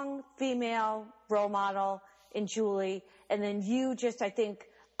 strong female role model in Julie. And then you just, I think,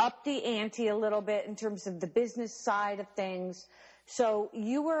 upped the ante a little bit in terms of the business side of things. So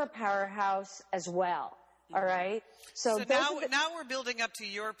you were a powerhouse as well. All right. So now we're building up to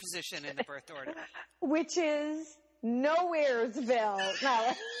your position in the birth order, which is Nowheresville.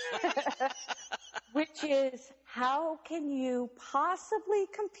 No. Which is, how can you possibly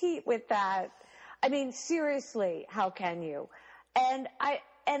compete with that? I mean, seriously, how can you? And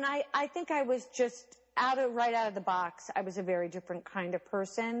I think I was just right out of the box. I was a very different kind of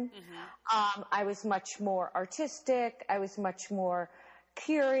person. I was much more artistic. I was much more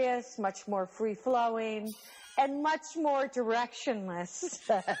curious, much more free-flowing, and much more directionless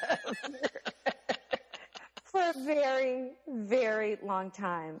for a very, very long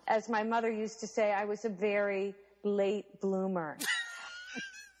time. As my mother used to say, I was a very late bloomer.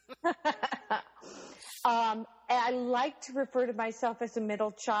 And I like to refer to myself as a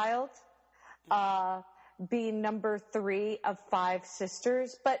middle child, being number 3 of 5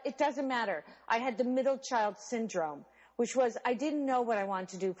 sisters, but it doesn't matter. I had the middle child syndrome, which was I didn't know what I wanted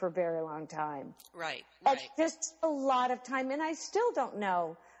to do for a very long time. Right. Just a lot of time, and I still don't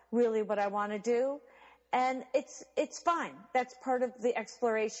know really what I want to do, and it's fine. That's part of the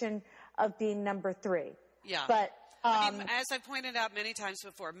exploration of being number 3. Yeah. But as I pointed out many times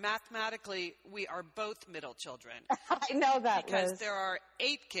before, mathematically, we are both middle children. I know that, because Liz. there are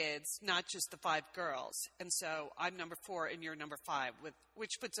 8 kids, not just the 5 girls. And so I'm number 4 and you're number 5,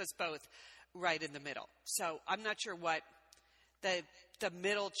 which puts us both right in the middle. So I'm not sure what the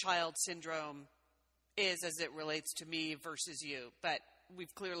middle child syndrome is as it relates to me versus you, but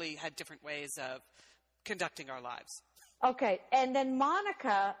we've clearly had different ways of conducting our lives. Okay. And then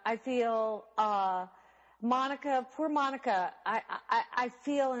Monica, I feel, poor Monica, I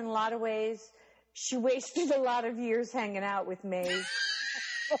feel in a lot of ways she wasted a lot of years hanging out with me.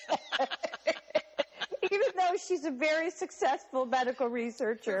 Even though she's a very successful medical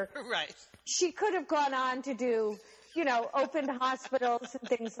researcher. Right. She could have gone on to do, opened hospitals and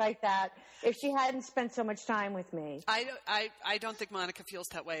things like that if she hadn't spent so much time with me. I don't think Monica feels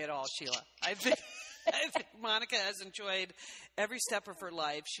that way at all, Sheila. I think Monica has enjoyed every step of her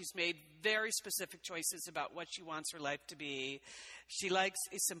life. She's made very specific choices about what she wants her life to be. She likes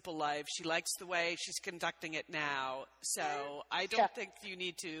a simple life. She likes the way she's conducting it now. So I don't think you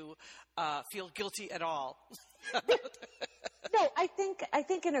need to feel guilty at all. No, I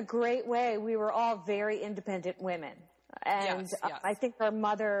think in a great way we were all very independent women. And yes. I think our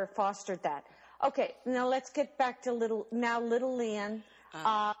mother fostered that. Okay, now let's get back to little Leanne.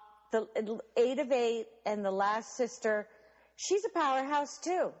 The 8 of 8 and the last sister, she's a powerhouse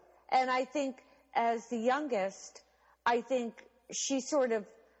too. And I think as the youngest, I think she sort of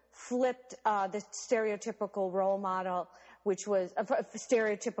flipped the stereotypical role model, which was a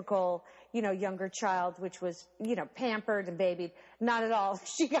stereotypical, younger child, which was, pampered and babied. Not at all.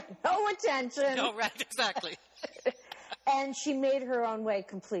 She got no attention. No, right, exactly. And she made her own way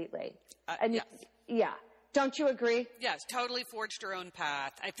completely. Yes. Yeah. Don't you agree? Yes, totally forged her own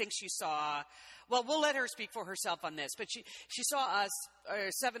path. I think she saw, well, we'll let her speak for herself on this, but she saw us,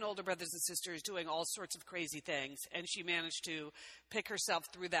 7 older brothers and sisters, doing all sorts of crazy things, and she managed to pick herself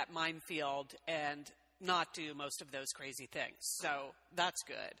through that minefield and not do most of those crazy things. So that's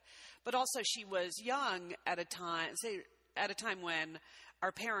good. But also she was young at a time when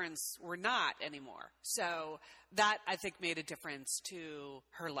our parents were not anymore. So that, I think, made a difference to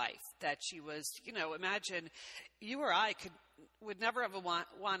her life, that she was, imagine you or I would never have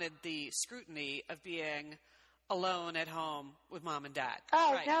wanted the scrutiny of being alone at home with mom and dad.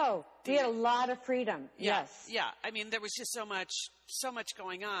 Oh, right? No. We had a lot of freedom. Yeah, yes. Yeah. I mean, there was just so much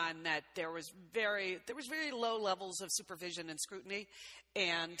going on that there was very low levels of supervision and scrutiny.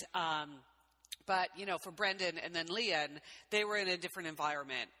 And, but, for Brendan and then Lian, they were in a different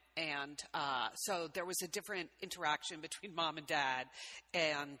environment. And so there was a different interaction between mom and dad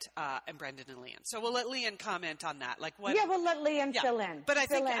and Brendan and Lian. So we'll let Lian comment on that. Yeah, we'll let Lian fill in. But I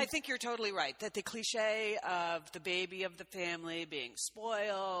think you're totally right, that the cliche of the baby of the family being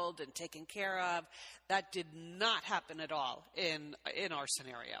spoiled and taken care of, that did not happen at all in our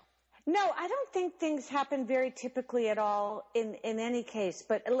scenario. No, I don't think things happen very typically at all in any case.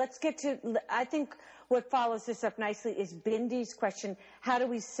 But let's get to, I think what follows this up nicely is Bindi's question, how do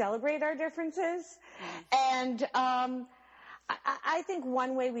we celebrate our differences? And I think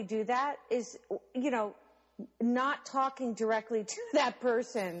one way we do that is, not talking directly to that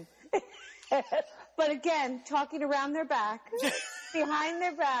person. But again, talking around their back, behind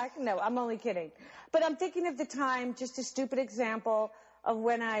their back. No, I'm only kidding. But I'm thinking of the time, just a stupid example, of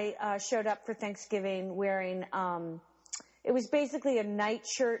when I showed up for Thanksgiving wearing, it was basically a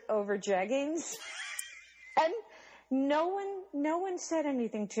nightshirt over jeggings. And no one said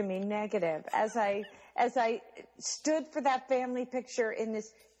anything to me negative as I stood for that family picture in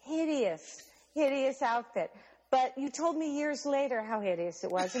this hideous outfit. But you told me years later how hideous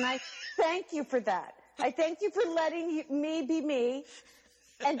it was, and I thank you for that. I thank you for letting me be me,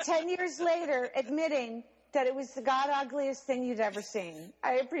 and 10 years later admitting that it was the god ugliest thing you'd ever seen.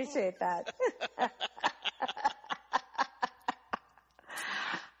 I appreciate that.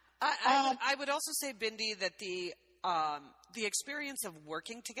 I would also say, Bindi, that the experience of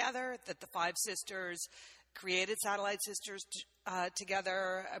working together, that the 5 sisters created Satellite Sisters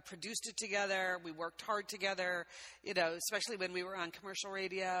together, produced it together. We worked hard together, especially when we were on commercial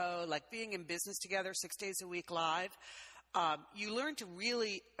radio, like being in business together 6 days a week live. You learn to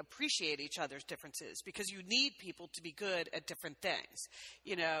really appreciate each other's differences because you need people to be good at different things.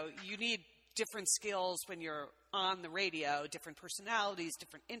 You need different skills when you're on the radio, different personalities,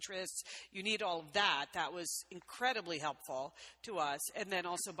 different interests. You need all of that. That was incredibly helpful to us. And then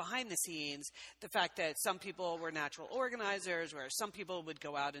also behind the scenes, the fact that some people were natural organizers, where some people would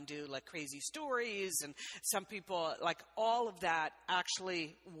go out and do like crazy stories, and some people, like, all of that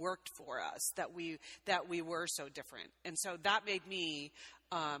actually worked for us, that we were so different. And so that made me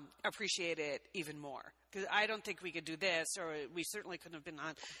appreciate it even more. Because I don't think we could do this, or we certainly couldn't have been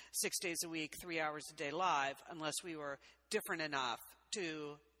on 6 days a week, 3 hours a day live, unless we were different enough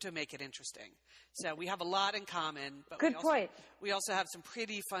to make it interesting. So we have a lot in common. But Good point. We also have some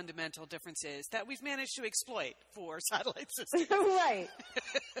pretty fundamental differences that we've managed to exploit for Satellite Sisters. Right.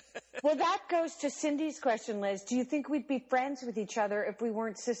 Well, that goes to Cindy's question, Liz. Do you think we'd be friends with each other if we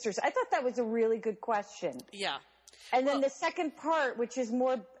weren't sisters? I thought that was a really good question. Yeah. And then the second part, which is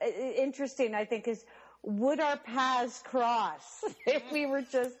more interesting, I think, is would our paths cross if we were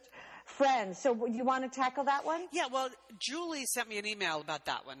just friends? So you want to tackle that one? Yeah, well, Julie sent me an email about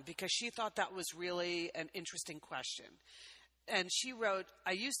that one because she thought that was really an interesting question. And she wrote,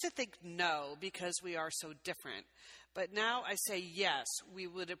 I used to think no because we are so different. But now I say yes, we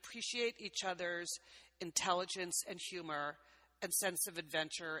would appreciate each other's intelligence and humor and sense of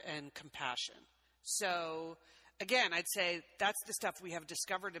adventure and compassion. So again, I'd say that's the stuff we have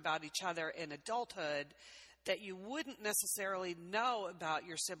discovered about each other in adulthood that you wouldn't necessarily know about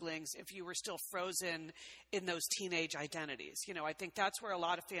your siblings if you were still frozen in those teenage identities. I think that's where a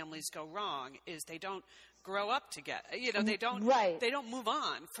lot of families go wrong, is they don't grow up together. They don't move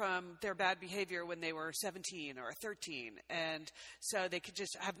on from their bad behavior when they were 17 or 13. And so they could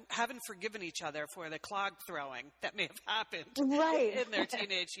just haven't forgiven each other for the clog throwing that may have happened in their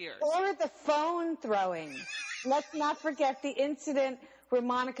teenage years. Or the phone throwing. Let's not forget the incident where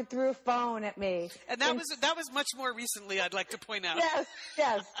Monica threw a phone at me. And that was much more recently, I'd like to point out.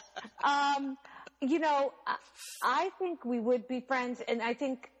 Yes. You know, I think we would be friends, and I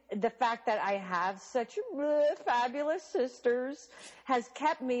think the fact that I have such fabulous sisters has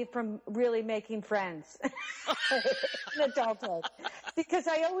kept me from really making friends in adulthood. Because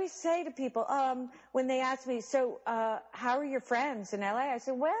I always say to people, when they ask me, so how are your friends in LA? I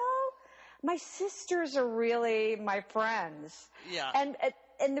say, well, my sisters are really my friends. Yeah.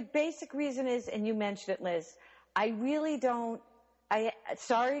 And the basic reason is, and you mentioned it, Liz, I really don't,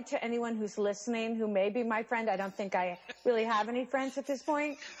 sorry to anyone who's listening who may be my friend. I don't think I really have any friends at this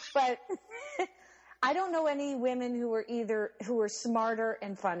point, but I don't know any women who are smarter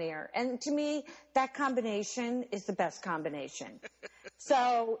and funnier. And to me, that combination is the best combination.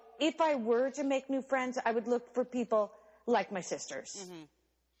 So if I were to make new friends, I would look for people like my sisters.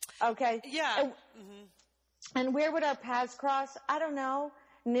 Mm-hmm. Okay. Yeah. And where would our paths cross? I don't know.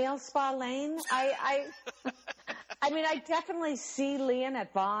 Nail Spa Lane. I mean, I definitely see Lian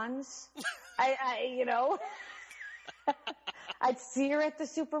at Vons. You know, I'd see her at the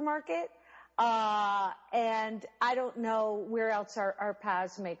supermarket. And I don't know where else our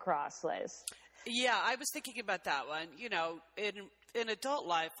paths may cross, Liz. Yeah, I was thinking about that one. You know, in adult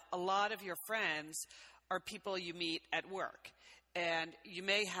life, a lot of your friends are people you meet at work. And you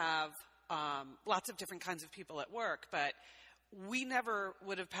may have lots of different kinds of people at work, but we never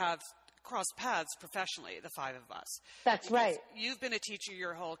would have crossed paths professionally, the five of us. That's right. You've been a teacher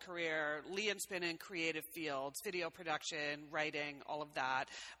your whole career. Lian's been in creative fields, video production, writing, all of that.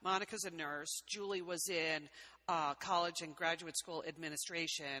 Monica's a nurse. Julie was in college and graduate school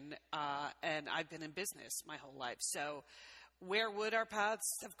administration, and I've been in business my whole life. So where would our paths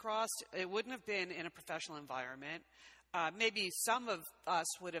have crossed? It wouldn't have been in a professional environment. Maybe some of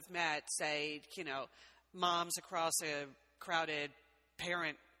us would have met, say, you know, moms across a crowded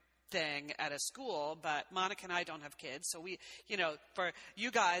parent thing at a school, but Monica and I don't have kids. So we, you know, for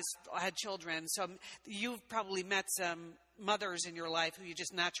you guys had children. So you've probably met some mothers in your life who you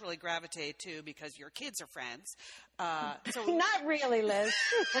just naturally gravitate to because your kids are friends. So not really, Liz.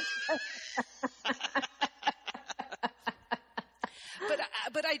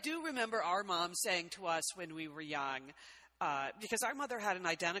 But I do remember our mom saying to us when we were young, because our mother had an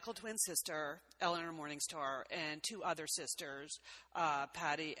identical twin sister, Eleanor Morningstar, and two other sisters,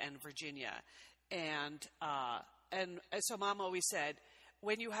 Patty and Virginia. And so Mom always said,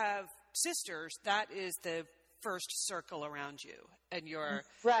 when you have sisters, that is the first circle around you. And your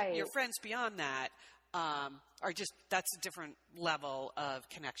friends beyond that are just, that's a different level of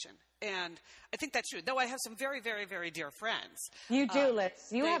connection. And I think that's true, though I have some very, very, very dear friends. You do,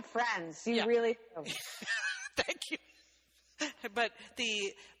 Liz. You have friends. You really do. Thank you. But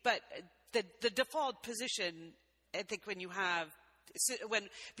the default position, I think,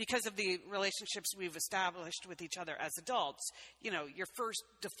 because of the relationships we've established with each other as adults, you know, your first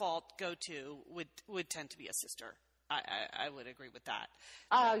default go-to would tend to be a sister. I would agree with that.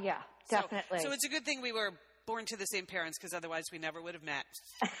 Oh, yeah, definitely. So it's a good thing we were born to the same parents, because otherwise we never would have met.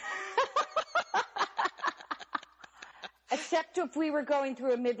 Except if we were going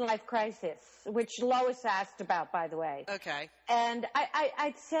through a midlife crisis, which Lois asked about, by the way. Okay. And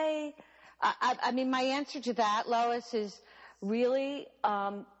I'd say, I mean, my answer to that, Lois, is really,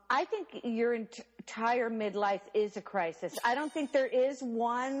 I think your entire midlife is a crisis. I don't think there is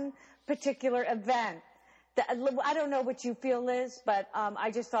one particular event. I don't know what you feel, Liz, but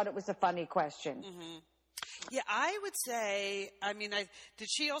I just thought it was a funny question. Mm-hmm. Yeah, I would say, I mean, did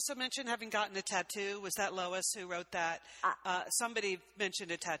she also mention having gotten a tattoo? Was that Lois who wrote that? Somebody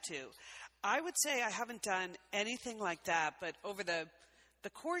mentioned a tattoo. I would say I haven't done anything like that, but over the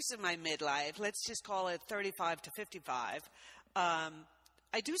course of my midlife, let's just call it 35 to 55,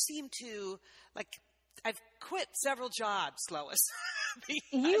 I do seem to, like, I've quit several jobs, Lois.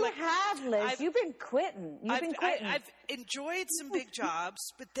 You have, Liz. You've been quitting. I've enjoyed some big jobs,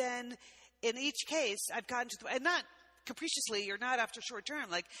 but then in each case, I've gotten to and not capriciously or not after short term.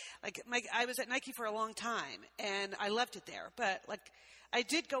 I was at Nike for a long time, and I loved it there. But I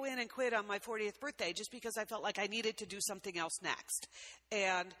did go in and quit on my 40th birthday just because I felt like I needed to do something else next.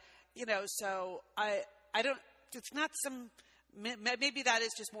 And you know, so I don't. It's not some. Maybe that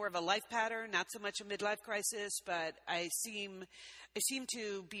is just more of a life pattern, not so much a midlife crisis, but I seem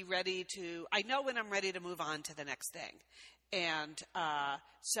to be ready to, I know when I'm ready to move on to the next thing. And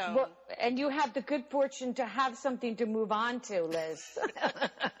and you have the good fortune to have something to move on to, Liz.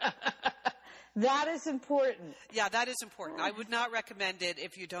 That is important. Yeah, that is important. I would not recommend it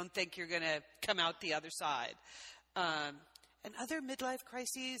if you don't think you're going to come out the other side. And other midlife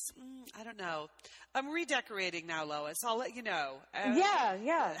crises, I don't know. I'm redecorating now, Lois. I'll let you know.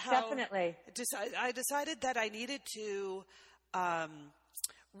 Definitely. I decided that I needed to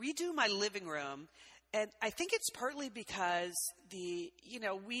redo my living room. And I think it's partly because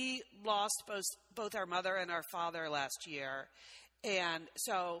we lost both our mother and our father last year. And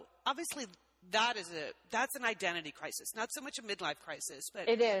so obviously that's an identity crisis, not so much a midlife crisis, but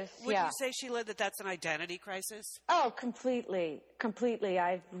it is. Would you say, Sheila, that that's an identity crisis? Oh, completely.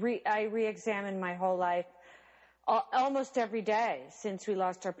 I re-examine my whole life almost every day since we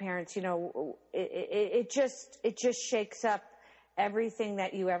lost our parents. It just shakes up everything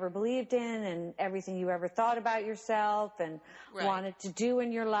that you ever believed in and everything you ever thought about yourself and wanted to do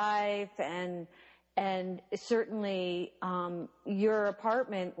in your life. And certainly your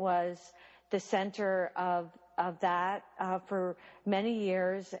apartment was the center of that for many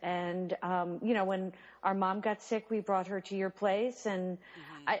years. And, when our mom got sick, we brought her to your place. And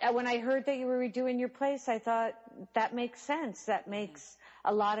when I heard that you were redoing your place, I thought that makes sense. That makes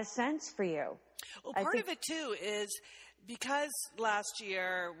a lot of sense for you. Well, part of it, too, is because last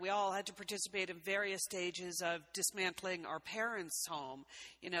year we all had to participate in various stages of dismantling our parents' home.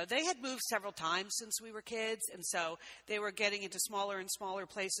 They had moved several times since we were kids, and so they were getting into smaller and smaller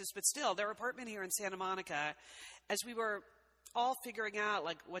places. But still, their apartment here in Santa Monica, as we were all figuring out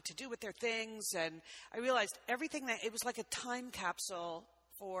what to do with their things, and I realized everything it was like a time capsule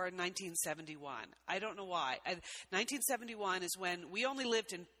for 1971. I don't know why. 1971 is when we only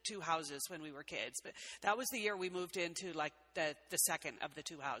lived in two houses when we were kids, but that was the year we moved into the second of the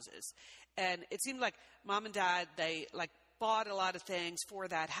two houses. And it seemed like Mom and Dad, they bought a lot of things for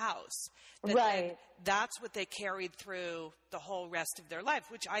that house. Right. That's what they carried through the whole rest of their life,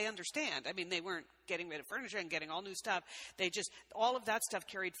 which I understand. I mean, they weren't getting rid of furniture and getting all new stuff. All of that stuff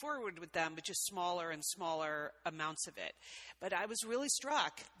carried forward with them, but just smaller and smaller amounts of it. But I was really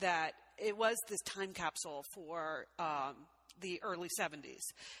struck that it was this time capsule for the early 70s.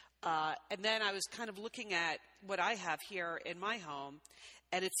 And then I was kind of looking at what I have here in my home,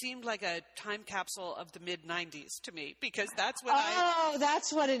 and it seemed like a time capsule of the mid-90s to me, because that's when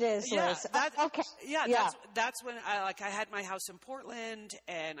that's what it is, Liz. Okay. Yeah, that's when I had my house in Portland,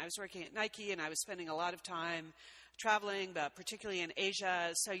 and I was working at Nike, and I was spending a lot of time traveling, but particularly in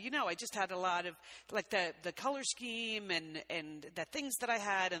Asia. So, I just had a lot of the color scheme and the things that I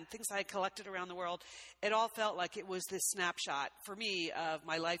had and things I had collected around the world. It all felt like it was this snapshot for me of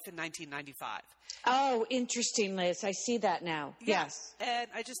my life in 1995. Oh, interesting, Liz. I see that now. Yes. And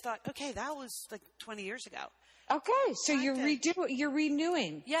I just thought, okay, that was 20 years ago. Okay, so you're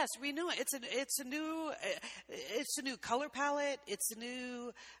renewing. Yes, renewing. It's a new color palette.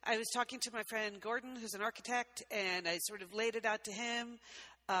 I was talking to my friend Gordon, who's an architect, and I sort of laid it out to him.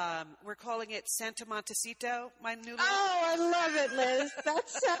 We're calling it Santa Montecito, my new look. Oh, I love it, Liz. That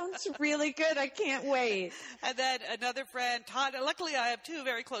sounds really good. I can't wait. And then another friend, Todd. Luckily, I have two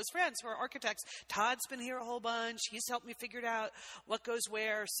very close friends who are architects. Todd's been here a whole bunch. He's helped me figure out what goes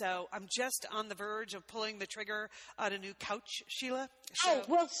where. So I'm just on the verge of pulling the trigger on a new couch, Sheila. Oh,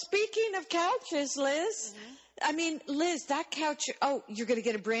 well, speaking of couches, Liz, I mean, Liz, that couch, you're going to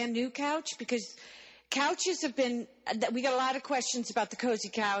get a brand new couch? Because couches have been, we got a lot of questions about the cozy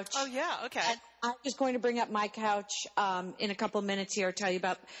couch. Oh, yeah, okay. And I'm just going to bring up my couch in a couple of minutes here, tell you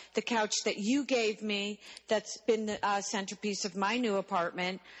about the couch that you gave me that's been the centerpiece of my new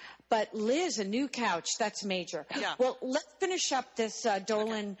apartment. But Liz, a new couch, that's major. Yeah. Well, let's finish up this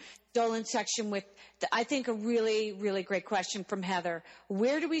Dolan section with, I think, a really, really great question from Heather.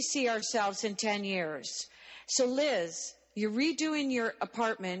 Where do we see ourselves in 10 years? So, Liz, you're redoing your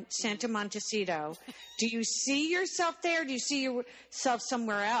apartment, Santa Montecito. Do you see yourself there? Do you see yourself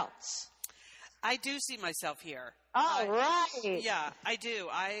somewhere else? I do see myself here. Oh, right. Yeah, I do.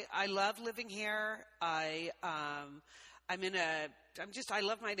 I love living here. I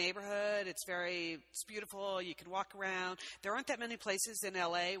love my neighborhood. It's beautiful. You can walk around. There aren't that many places in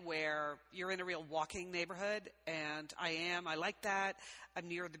LA where you're in a real walking neighborhood, and I like that. I'm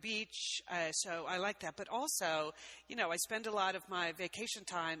near the beach, so I like that. But also, I spend a lot of my vacation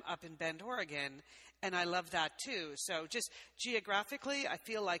time up in Bend, Oregon, and I love that too. So just geographically, I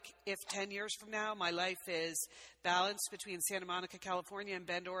feel like if 10 years from now my life is balanced between Santa Monica, California, and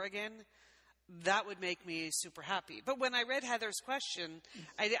Bend, Oregon, that would make me super happy. But when I read Heather's question,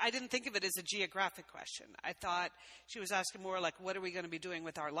 I didn't think of it as a geographic question. I thought she was asking more like, what are we going to be doing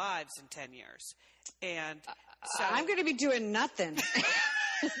with our lives in 10 years? And so I'm going to be doing nothing.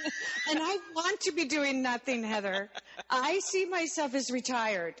 And I want to be doing nothing, Heather. I see myself as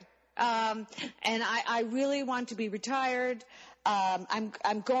retired. And I really want to be retired.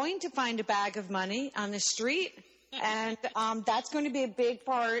 I'm going to find a bag of money on the street And that's going to be a big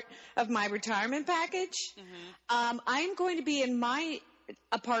part of my retirement package. I'm going to be in my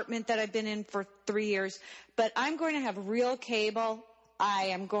apartment that I've been in for 3 years, but I'm going to have real cable. I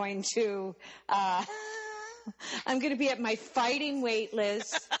am going to I'm going to be at my fighting weight, Liz.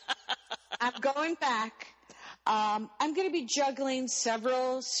 I'm going back. I'm going to be juggling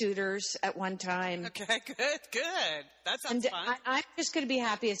several suitors at one time. Okay, good. That sounds fun. I'm just going to be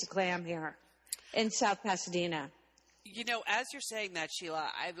happy as a clam here in South Pasadena. You know, as you're saying that,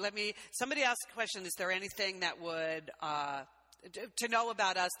 Sheila, somebody asked a question, is there anything that would, to know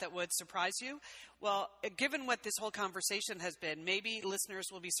about us that would surprise you? Well, given what this whole conversation has been, maybe listeners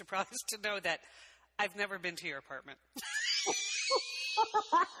will be surprised to know that I've never been to your apartment.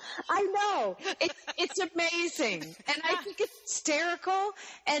 I know. It's amazing. And I think it's hysterical,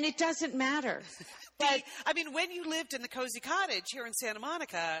 and it doesn't matter. But I mean, when you lived in the Cozy Cottage here in Santa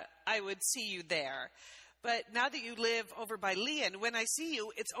Monica, I would see you there. But now that you live over by Leon, when I see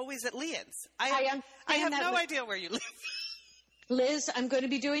you, it's always at Leon's. I have no idea where you live. Liz, I'm going to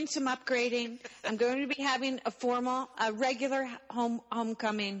be doing some upgrading. I'm going to be having a regular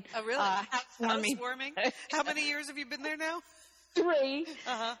homecoming. Oh, really? Housewarming. How many years have you been there now? 3.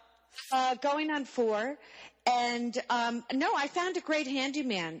 Going on 4. And no, I found a great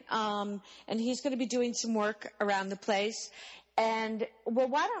handyman. And he's going to be doing some work around the place. And well,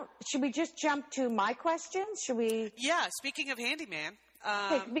 should we just jump to my questions? Should we? Yeah. Speaking of handyman,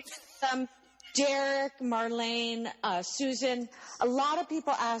 Derek, Marlene, Susan, a lot of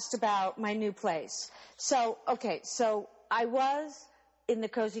people asked about my new place. So I was in the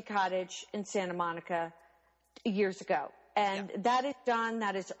Cozy Cottage in Santa Monica years ago. And that is done.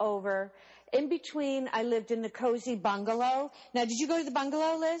 That is over. In between, I lived in the Cozy Bungalow. Now, did you go to the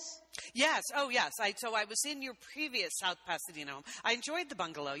bungalow, Liz? Yes. Oh, yes. So I was in your previous South Pasadena home. I enjoyed the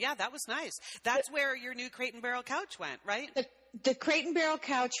bungalow. Yeah, that was nice. That's where your new Crate and Barrel couch went, right? The Crate and Barrel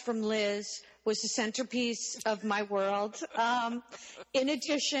couch from Liz was the centerpiece of my world. In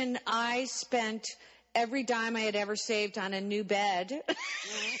addition, I spent every dime I had ever saved on a new bed.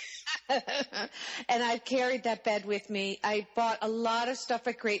 And I've carried that bed with me. I bought a lot of stuff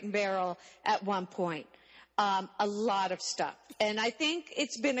at Crate and Barrel at one point. A lot of stuff. And I think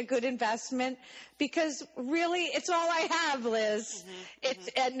it's been a good investment because really it's all I have, Liz.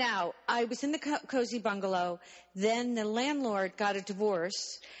 And now I was in the Cozy Bungalow. Then the landlord got a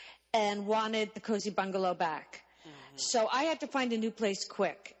divorce and wanted the Cozy Bungalow back. So I had to find a new place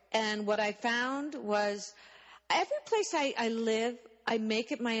quick. And what I found was every place I live, I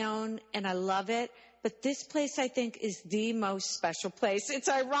make it my own and I love it. But this place, I think, is the most special place. It's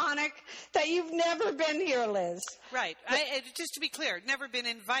ironic that you've never been here, Liz. Right. Just to be clear, never been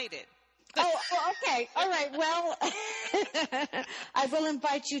invited. Oh, okay. All right. Well, I will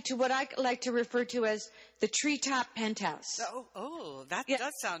invite you to what I like to refer to as the treetop penthouse. That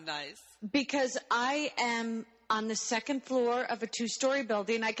does sound nice. Because I am on the second floor of a 2-story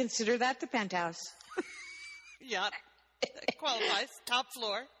building. I consider that the penthouse. Yeah. Qualifies. Top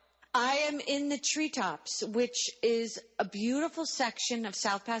floor. I am in the treetops, which is a beautiful section of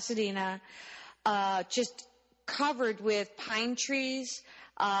South Pasadena, just covered with pine trees,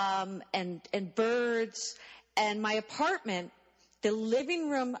 and birds. And my apartment, the living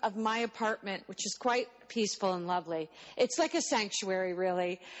room of my apartment, which is quite peaceful and lovely. It's like a sanctuary,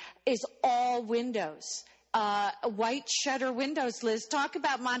 really, is all windows. White shutter windows, Liz. Talk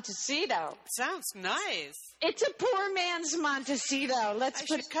about Montecito. Sounds nice. It's a poor man's Montecito. I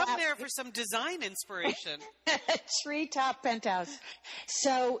should come there for some design inspiration. Treetop penthouse.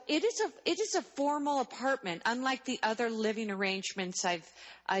 So it is a formal apartment, unlike the other living arrangements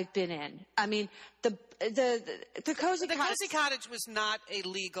I've been in. I mean, the Cozy Cottage was not a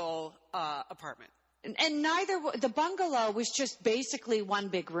legal apartment, and neither the bungalow was just basically one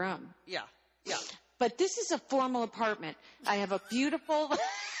big room. Yeah. But this is a formal apartment. I have a beautiful.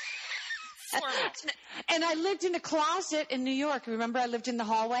 And I lived in a closet in New York. Remember, I lived in the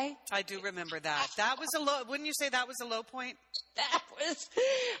hallway? I do remember that. That was a low. Wouldn't you say that was a low point? That was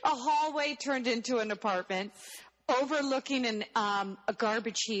a hallway turned into an apartment, overlooking a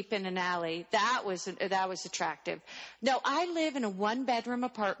garbage heap in an alley. That was attractive. No, I live in a 1-bedroom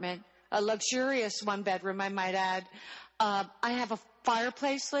apartment, a luxurious 1-bedroom, I might add. I have a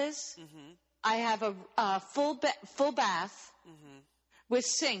fireplace, Liz. Mm-hmm. I have a full bath. Mm-hmm. With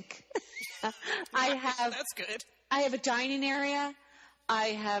sink. That's good. I have a dining area. I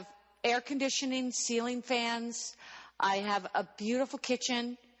have air conditioning, ceiling fans. I have a beautiful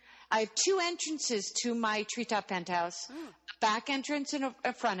kitchen. I have 2 entrances to my treetop penthouse. A back entrance and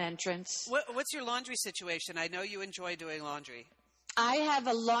a front entrance. What's your laundry situation? I know you enjoy doing laundry. I have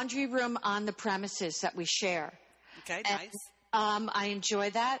a laundry room on the premises that we share. Okay, And, nice. I enjoy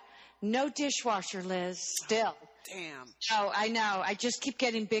that. No dishwasher, Liz, still. Damn. Oh, I know. I just keep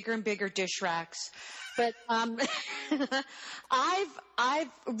getting bigger and bigger dish racks. But I've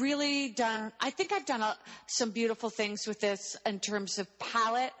really done. I think I've done some beautiful things with this in terms of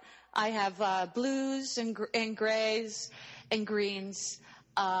palette. I have blues and grays and greens,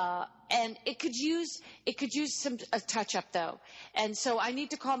 and it could use a touch up though. And so I need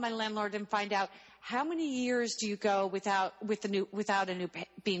to call my landlord and find out how many years do you go without a new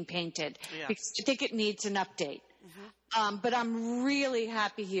being painted? Yeah. Because I think it needs an update. But I'm really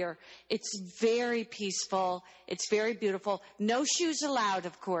happy here. It's very peaceful. It's very beautiful. No shoes allowed,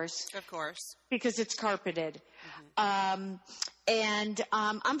 of course. Of course. Because it's carpeted. And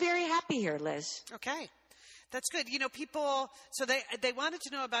I'm very happy here, Liz. Okay. That's good. You know, people, so they wanted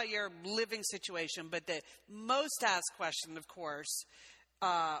to know about your living situation, but the most asked question, of course,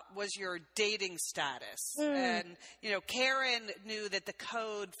 was your dating status. And, you know, Karen knew that the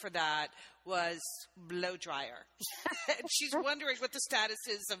code for that was blow dryer. And she's wondering what the status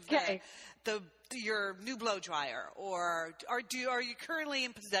is of your new blow dryer, or are you currently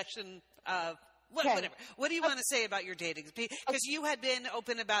in possession of whatever? What do you want to say about your dating? Because you had been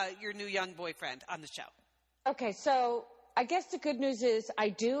open about your new young boyfriend on the show. Okay, so I guess the good news is I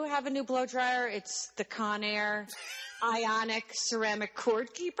do have a new blow dryer. It's the Conair Ionic ceramic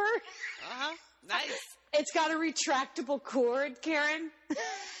cord keeper. Nice. It's got a retractable cord, Karen,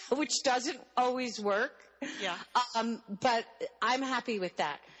 which doesn't always work. Yeah. But I'm happy with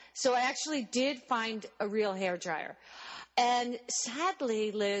that. So I actually did find a real hair dryer. And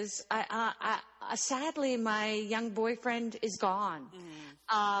sadly, Liz, sadly, my young boyfriend is gone.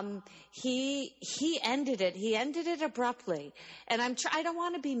 He ended it. He ended it abruptly. And I don't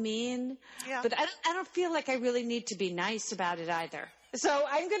want to be mean, but I don't feel like I really need to be nice about it either. So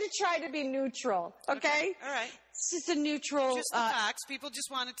I'm going to try to be neutral. Okay? All right. It's just a neutral. Just the facts. People just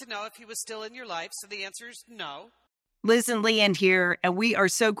wanted to know if he was still in your life. So the answer is no. Liz and Leanne here, and we are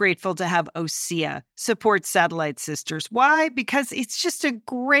so grateful to have OSEA support Satellite Sisters. Why? Because it's just a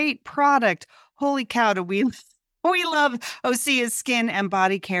great product. Holy cow, do we love OSEA's skin and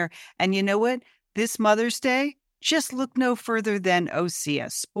body care. And you know what? This Mother's Day, just look no further than OSEA.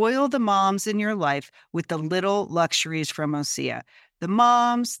 Spoil the moms in your life with the little luxuries from OSEA. The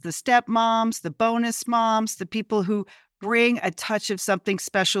moms, the stepmoms, the bonus moms, the people who bring a touch of something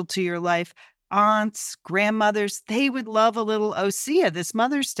special to your life. Aunts, grandmothers, they would love a little OSEA this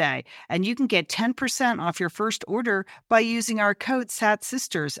Mother's Day. And you can get 10% off your first order by using our code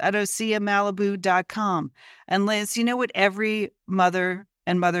SATSisters at OSEAMalibu.com. And Liz, you know what every mother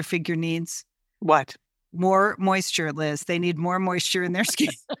and mother figure needs? What? More moisture, Liz. They need more moisture in their skin.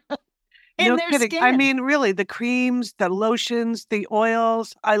 No kidding. I mean, really, the creams, the lotions, the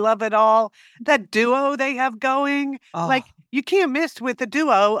oils, I love it all. That duo they have going, like you can't miss with the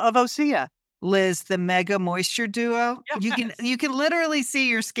duo of OSEA. Liz, the Mega Moisture Duo. Yes. You can literally see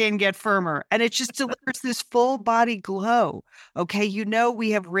your skin get firmer, and it just delivers this full body glow. Okay, you know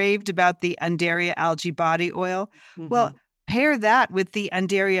we have raved about the Undaria Algae Body Oil. Well, pair that with the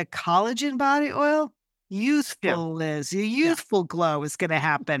Undaria Collagen Body Oil. Youthful, Liz. A youthful glow is going to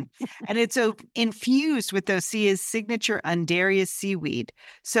happen. And it's infused with OSEA's signature Undaria seaweed.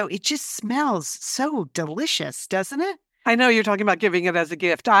 So it just smells so delicious, doesn't it? I know you're talking about giving it as a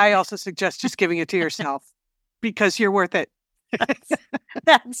gift. I also suggest just giving it to yourself because you're worth it.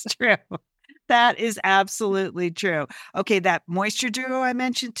 That's true. That is absolutely true. Okay, that Moisture Duo I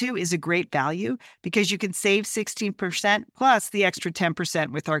mentioned too is a great value because you can save 16% plus the extra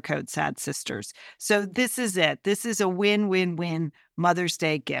 10% with our code SADSisters. So this is it. This is a win-win-win Mother's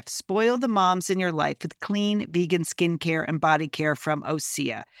Day gift. Spoil the moms in your life with clean vegan skincare and body care from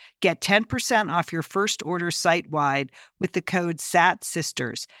OSEA. Get 10% off your first order site-wide with the code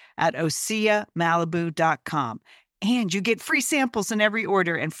SATSisters at OSEAMalibu.com. And you get free samples in every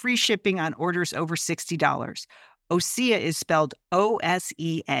order and free shipping on orders over $60. OSEA is spelled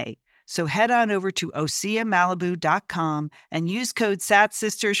O-S-E-A. So head on over to OSEAMalibu.com and use code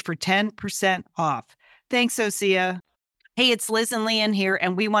SATSisters for 10% off. Thanks, OSEA. Hey, it's Liz and Leanne here,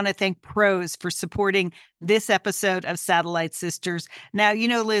 and we want to thank Prose for supporting this episode of Satellite Sisters. Now, you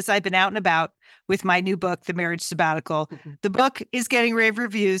know, Liz, I've been out and about with my new book, The Marriage Sabbatical. The book is getting rave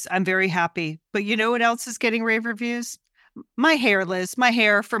reviews. I'm very happy. But you know what else is getting rave reviews? My hair, Liz. My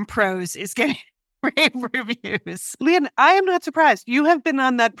hair from Prose is getting rave reviews. Leanne, I am not surprised. You have been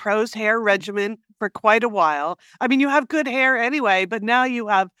on that Prose hair regimen for quite a while. I mean, you have good hair anyway, but now you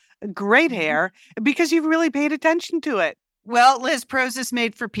have great hair because you've really paid attention to it. Well, Liz, Prose is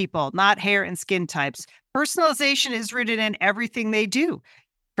made for people, not hair and skin types. Personalization is rooted in everything they do.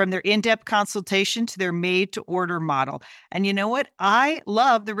 from their in-depth consultation to their made-to-order model. And you know what? I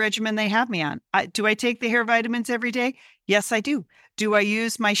love the regimen they have me on. Do I take the hair vitamins every day? Yes, I do. Do I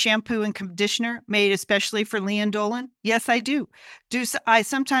use my shampoo and conditioner made especially for Leon Dolan? Yes, I do. I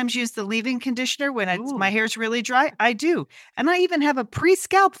sometimes use the leave-in conditioner when my hair's really dry? I do. And I even have a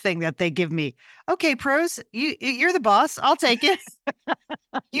pre-scalp thing that they give me. Okay, pros, you're the boss. I'll take it.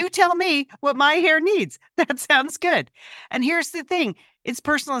 You tell me what my hair needs. That sounds good. And here's the thing. It's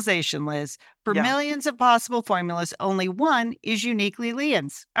personalization, Liz. For millions of possible formulas, only one is uniquely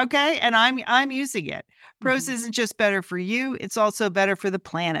Leon's. Okay? And I'm using it. Pros isn't just better for you, it's also better for the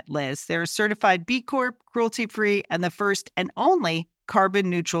planet, Liz. They're a certified B Corp, cruelty-free, and the first and only carbon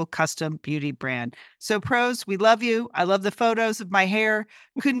neutral custom beauty brand. So Pros, we love you. I love the photos of my hair.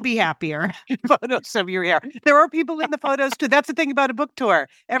 Couldn't be happier. Photos of your hair. There are people in the photos too. That's the thing about a book tour.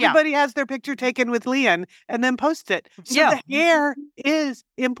 Everybody has their picture taken with Leon and then post it. So the hair is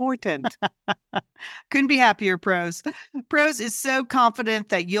important. Couldn't be happier, Pros. Pros is so confident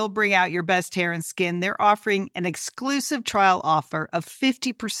that you'll bring out your best hair and skin. They're offering an exclusive trial offer of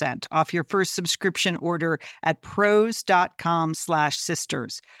 50% off your first subscription order at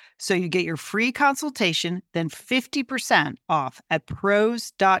pros.com/sisters. So you get your free consultation, then 50% off at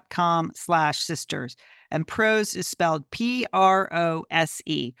pros.com/sisters. And Pros is spelled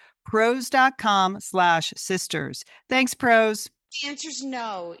PROSE. Pros.com/sisters. Thanks, Pros. The answer's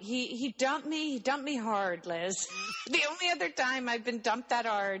no. He dumped me. He dumped me hard, Liz. The only other time I've been dumped that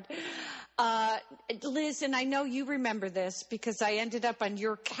hard. Liz, and I know you remember this because I ended up on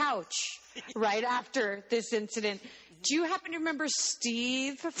your couch right after this incident. Do you happen to remember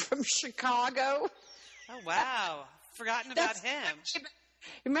Steve from Chicago? Oh, wow. Forgotten about him.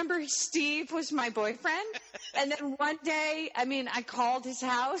 Remember Steve was my boyfriend? And then one day, I called his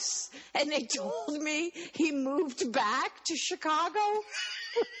house and they told me he moved back to Chicago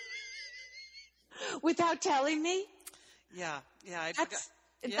without telling me. Yeah.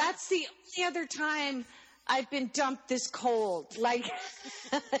 That's the only other time I've been dumped this cold. Like,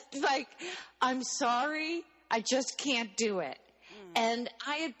 I'm sorry, I just can't do it. And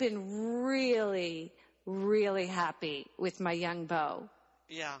I had been really, really happy with my young beau.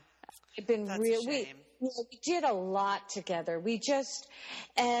 Yeah. I've been That's really, a shame. we did a lot together. I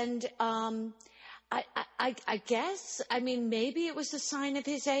guess, maybe it was a sign of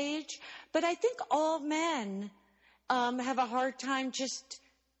his age, but I think all men have a hard time just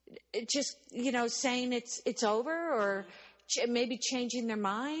saying it's over or maybe changing their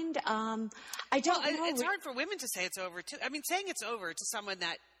mind. I don't know. It's hard for women to say it's over too. Saying it's over to someone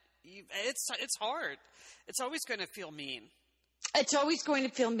that it's hard. It's always going to feel mean. It's always going to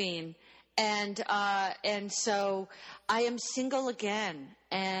feel mean. And so I am single again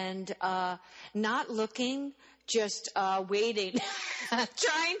and not looking, just waiting,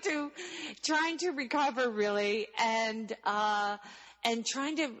 trying to recover really and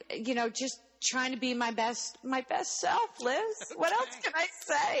trying to, trying to be my best self, Liz. Okay. What else can I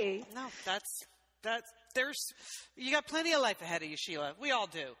say? No, you got plenty of life ahead of you, Sheila. We all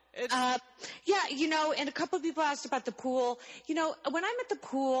do. And a couple of people asked about the pool. When I'm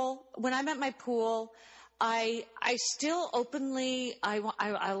at my pool, I still openly,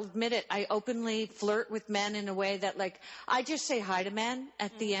 I'll admit it, I openly flirt with men in a way that, like, I just say hi to men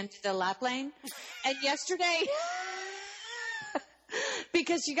at the end of the lap lane. And yesterday,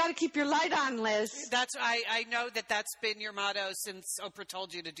 because you got to keep your light on, Liz. I know that's been your motto since Oprah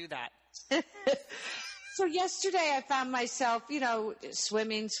told you to do that. So yesterday I found myself,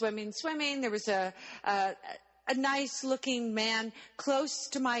 swimming. There was a nice looking man close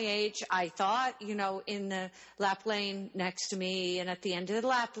to my age, I thought, in the lap lane next to me. And at the end of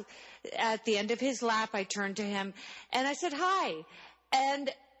his lap, I turned to him and I said, hi. And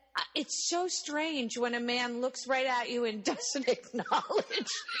it's so strange when a man looks right at you and doesn't acknowledge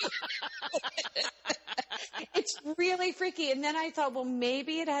you. It's really freaky. And then I thought, well,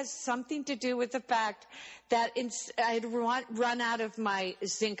 maybe it has something to do with the fact that I had run out of my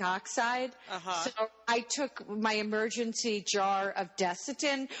zinc oxide. Uh-huh. So I took my emergency jar of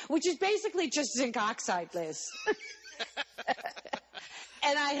Desitin, which is basically just zinc oxide, Liz.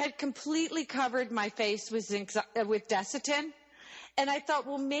 And I had completely covered my face with Desitin. And I thought,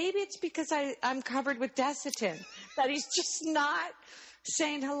 well, maybe it's because I'm covered with Desitin that he's just not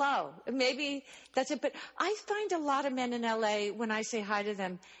saying hello. Maybe that's it. But I find a lot of men in LA, when I say hi to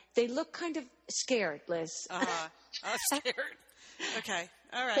them, they look kind of scared, Liz. Scared. Okay.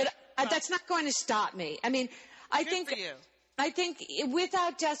 All right. But that's not going to stop me. I think for you. I think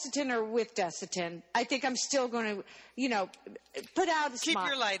without Desitin or with Desitin, I think I'm still going to, put out a Keep smile.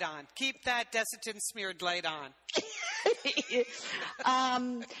 your light on. Keep that Desitin smeared light on.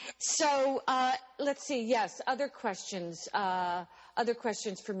 So let's see. Yes, other questions. Other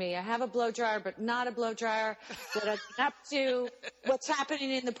questions for me. I have a blow dryer, but not a blow dryer. What I've been up to. What's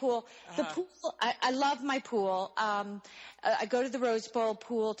happening in the pool? The pool. I love my pool. I go to the Rose Bowl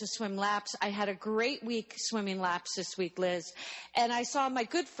pool to swim laps. I had a great week swimming laps this week, Liz, and I saw my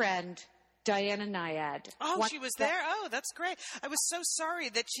good friend Diana Nyad. Oh, she was there? Oh, that's great. I was so sorry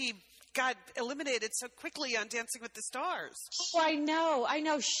that she got eliminated so quickly on Dancing with the Stars. Oh, I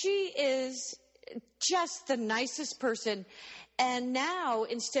know. She is just the nicest person. And now,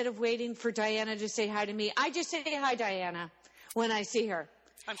 instead of waiting for Diana to say hi to me, I just say hi, Diana, when I see her.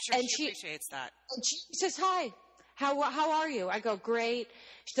 I'm sure she appreciates that. And she says, hi, how are you? I go, great.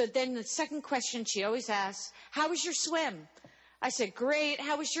 So then the second question she always asks, how was your swim? I said, great.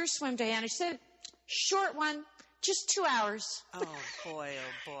 How was your swim, Diana? She said, short one, just 2 hours. Oh, boy.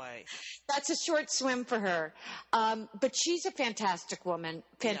 That's a short swim for her. But she's a fantastic woman,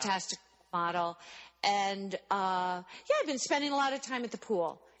 fantastic model. And, I've been spending a lot of time at the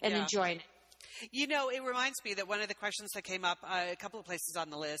pool and enjoying it. It reminds me that one of the questions that came up a couple of places on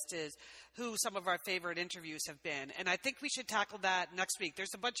the list is who some of our favorite interviews have been. And I think we should tackle that next week.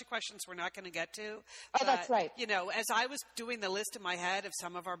 There's a bunch of questions we're not going to get to. Oh, that's right. As I was doing the list in my head of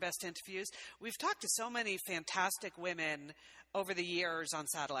some of our best interviews, we've talked to so many fantastic women over the years on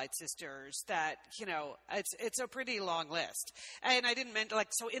Satellite Sisters that, it's a pretty long list. And I didn't mention,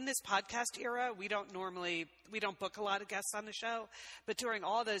 so in this podcast era, we don't book a lot of guests on the show, but during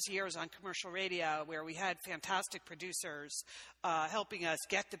all those years on commercial radio where we had fantastic producers helping us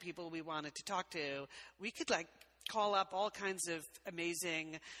get the people we wanted to talk to, we could call up all kinds of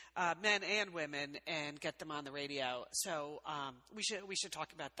amazing men and women and get them on the radio. So we should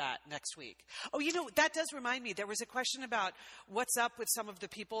talk about that next week. Oh, that does remind me. There was a question about what's up with some of the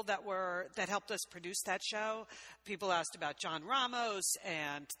people that helped us produce that show. People asked about John Ramos,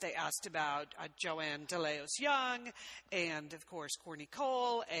 and they asked about Joanne DeLeos Young, and of course Courtney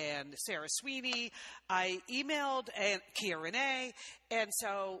Cole and Sarah Sweeney. I emailed Kia Renee. And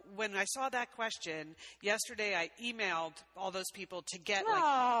so when I saw that question yesterday, I emailed all those people to get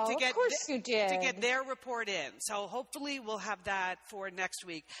of course you did. To get their report in. So hopefully we'll have that for next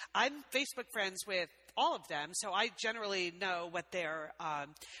week. I'm Facebook friends with all of them, so I generally know what they're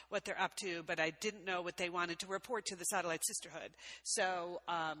up to, but I didn't know what they wanted to report to the Satellite Sisterhood. So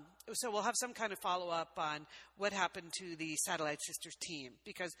we'll have some kind of follow up on what happened to the Satellite Sisters team,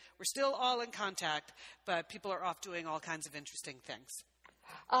 because we're still all in contact, but people are off doing all kinds of interesting things.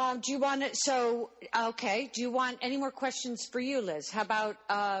 Do you want any more questions for you, Liz? How about,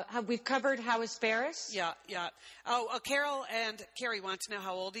 have we covered How is Ferris? Yeah. Oh, Carol and Carrie want to know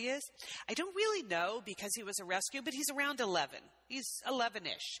how old he is. I don't really know because he was a rescue, but he's around 11. He's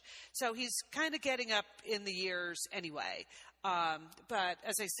 11-ish. So he's kind of getting up in the years anyway. But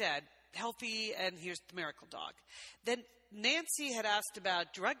as I said, healthy, and here's the miracle dog. Then Nancy had asked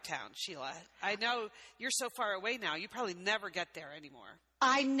about Drugtown, Sheila. I know you're so far away now, you probably never get there anymore.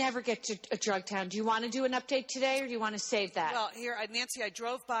 I never get to Drugtown. Do you want to do an update today, or do you want to save that? Well, here, Nancy, I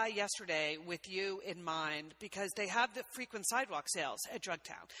drove by yesterday with you in mind because they have the frequent sidewalk sales at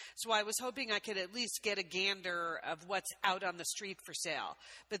Drugtown. So I was hoping I could at least get a gander of what's out on the street for sale.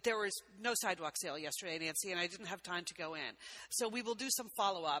 But there was no sidewalk sale yesterday, Nancy, and I didn't have time to go in. So we will do some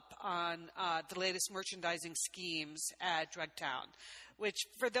follow-up on the latest merchandising schemes at Drugtown, which,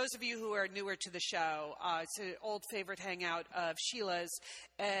 for those of you who are newer to the show, it's an old favorite hangout of Sheila's,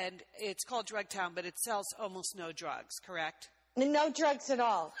 and it's called Drugtown, but it sells almost no drugs, correct? No drugs at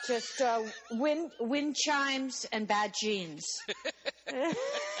all. Just wind chimes and bad jeans.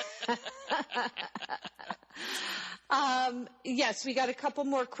 Yes, we got a couple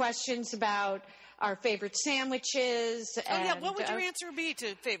more questions about our favorite sandwiches. What would your answer be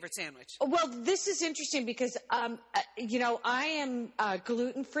to favorite sandwich? Well, this is interesting because, I am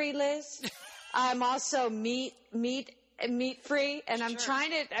gluten-free, Liz. I'm also meat-free, and I'm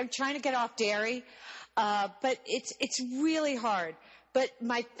trying to get off dairy, but it's really hard. But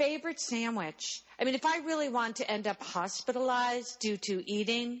my favorite sandwich, if I really want to end up hospitalized due to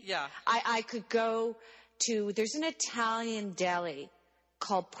eating, I could go to, there's an Italian deli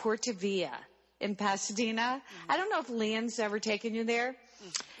called Porta Via in Pasadena. I don't know if Leon's ever taken you there.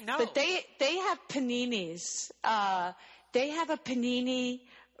 No. But they have paninis. They have a panini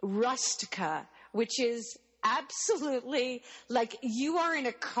rustica, which is absolutely like you are in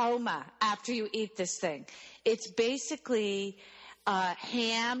a coma after you eat this thing. It's basically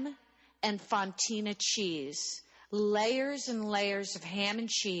ham and fontina cheese layers and layers of ham and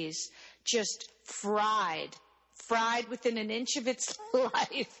cheese, just fried within an inch of its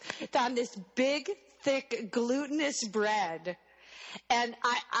life on this big, thick, glutinous bread. And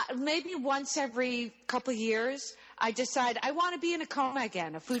I maybe once every couple of years, I decide I want to be in a coma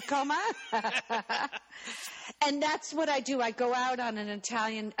again, a food coma. And that's what I do. I go out on an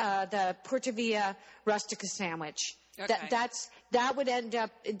Italian, the Portavia Rustica sandwich. Okay. That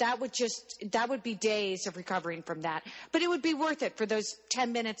would be days of recovering from that. But it would be worth it for those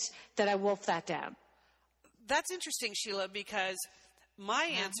 10 minutes that I wolf that down. That's interesting, Sheila, because my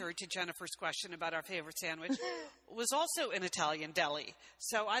answer to Jennifer's question about our favorite sandwich was also an Italian deli.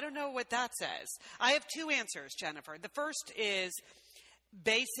 So I don't know what that says. I have two answers, Jennifer. The first is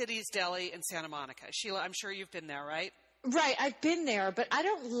Bay Cities Deli in Santa Monica. Sheila, I'm sure you've been there, right? Right, I've been there, but I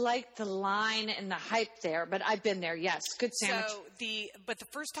don't like the line and the hype there, but I've been there, yes. Good sandwich. So the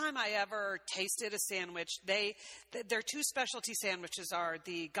first time I ever tasted a sandwich, their two specialty sandwiches are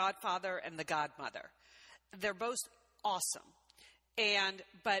the Godfather and the Godmother. They're both awesome.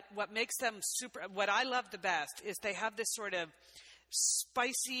 But what makes them what I love the best is they have this sort of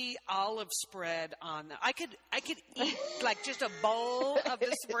spicy olive spread on them. I could eat like just a bowl of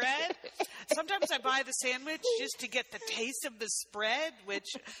the spread. Sometimes I buy the sandwich just to get the taste of the spread, which,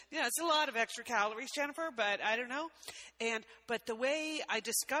 it's a lot of extra calories, Jennifer, but I don't know. But the way I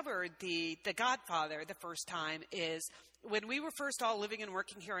discovered the Godfather the first time is when we were first all living and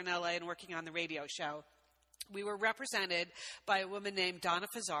working here in LA and working on the radio show. We were represented by a woman named Donna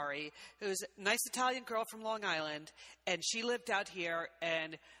Fazzari, who's a nice Italian girl from Long Island, and she lived out here,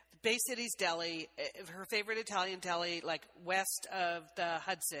 and Bay Cities Deli, her favorite Italian deli, like west of the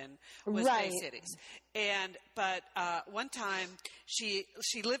Hudson, was right. Bay Cities. But one time she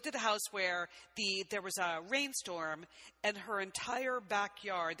lived at a house where there was a rainstorm, and her entire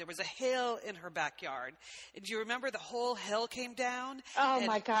backyard, there was a hill in her backyard. And do you remember the whole hill came down? Oh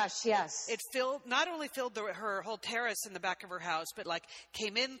my gosh, yes. It not only filled her whole terrace in the back of her house, but like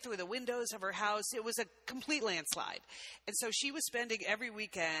came in through the windows of her house. It was a complete landslide. And so she was spending every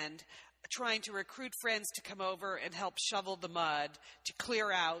weekend trying to recruit friends to come over and help shovel the mud to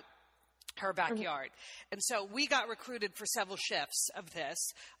clear out her backyard. And so we got recruited for several shifts of this.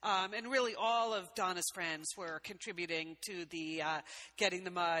 And really all of Donna's friends were contributing to the getting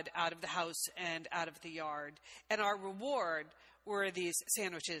the mud out of the house and out of the yard. And our reward were these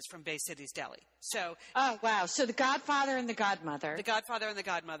sandwiches from Bay Cities Deli. So, oh wow! So the Godfather and the Godmother. The Godfather and the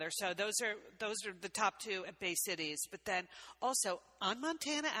Godmother. So those are the top two at Bay Cities. But then also on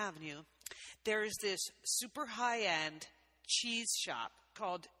Montana Avenue, there is this super high end cheese shop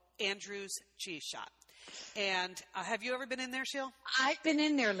called Andrew's Cheese Shop. And have you ever been in there, Sheila? I've been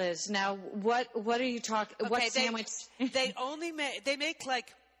in there, Liz. Now, what are you talking? Okay, what sandwich? They make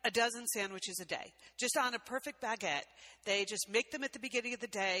like a dozen sandwiches a day, just on a perfect baguette. They just make them at the beginning of the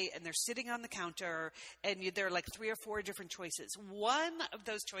day, and they're sitting on the counter, and there are like 3 or 4 different choices. One of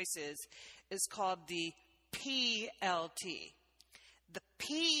those choices is called the PLT. The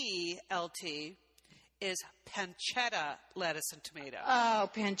PLT is pancetta lettuce and tomato. Oh,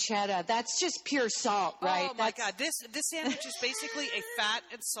 pancetta. That's just pure salt, right? Oh, my God. This sandwich is basically a fat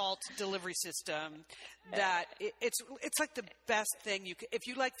and salt delivery system that it's like the best thing you could. If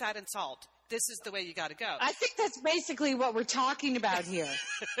you like fat and salt, this is the way you got to go. I think that's basically what we're talking about here.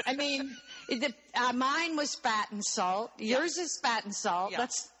 I mean, mine was fat and salt. Yours is fat and salt.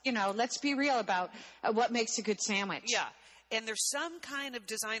 Yeah. Let's be real about what makes a good sandwich. Yeah. And there's some kind of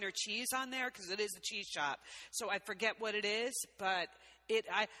designer cheese on there because it is a cheese shop. So I forget what it is, but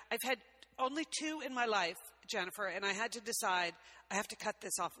I've had only 2 in my life, Jennifer, and I had to decide I have to cut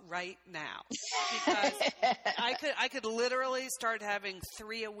this off right now because I could literally start having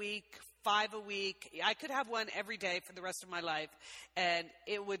 3 a week, 5 a week. I could have one every day for the rest of my life, and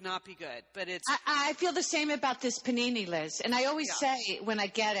it would not be good. But I feel the same about this panini, Liz. And I always say when I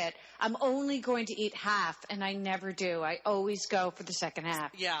get it, I'm only going to eat half, and I never do. I always go for the second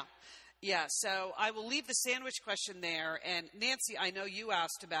half. Yeah. Yeah, so I will leave the sandwich question there. And Nancy, I know you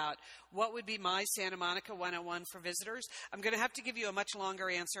asked about what would be my Santa Monica 101 for visitors. I'm going to have to give you a much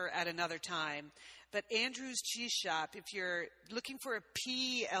longer answer at another time. But Andrew's Cheese Shop, if you're looking for a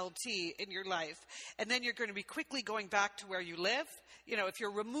PLT in your life, and then you're going to be quickly going back to where you live, if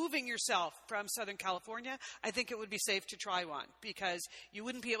you're removing yourself from Southern California, I think it would be safe to try one because you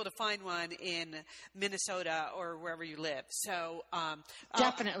wouldn't be able to find one in Minnesota or wherever you live. So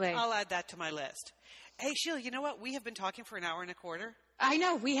definitely. I'll add that to my list. Hey, Sheila, you know what? We have been talking for an hour and a quarter. I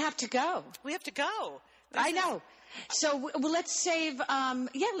know. We have to go. We have to go. I know. So let's save,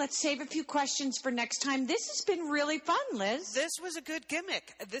 let's save a few questions for next time. This has been really fun, Liz. This was a good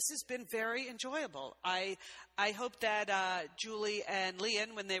gimmick. This has been very enjoyable. I hope that Julie and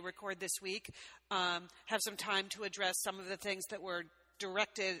Lian, when they record this week, have some time to address some of the things that were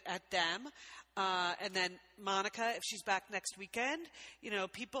directed at them. And then Monica, if she's back next weekend,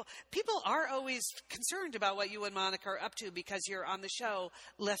 people are always concerned about what you and Monica are up to because you're on the show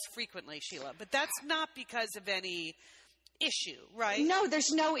less frequently, Sheila. But that's not because of any issue, right? No, there's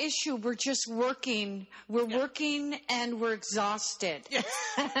no issue. We're just working. We're working and we're exhausted. Yes.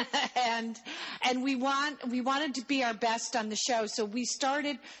 and we wanted to be our best on the show. So we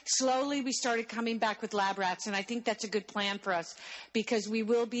started coming back with Lab Rats, and I think that's a good plan for us because we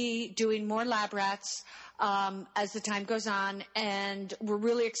will be doing more Lab Rats as the time goes on, and we're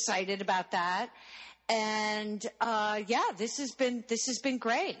really excited about that. And this has been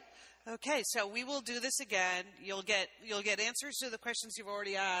great. Okay, so we will do this again. You'll get answers to the questions you've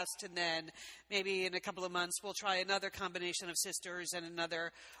already asked, and then maybe in a couple of months we'll try another combination of sisters and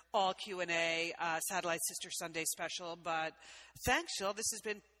another all Q&A Satellite Sister Sunday special. But thanks, Jill. This has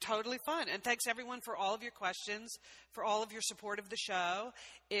been totally fun. And thanks, everyone, for all of your questions, for all of your support of the show.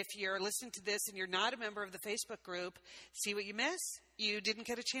 If you're listening to this and you're not a member of the Facebook group, see what you missed. You didn't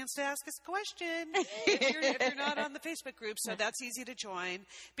get a chance to ask us a question if you're not on the Facebook group, so that's easy to join.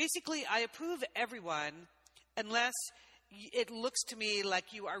 Basically, I approve everyone unless it looks to me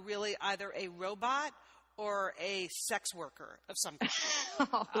like you are really either a robot or a sex worker of some kind.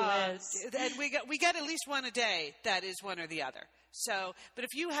 And we get at least one a day that is one or the other. So, but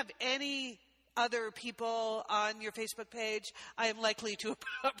if you have any other people on your Facebook page, I am likely to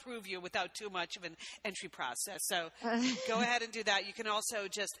approve you without too much of an entry process. So go ahead and do that. You can also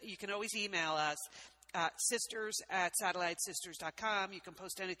you can always email us. sisters@satellitesisters.com. You can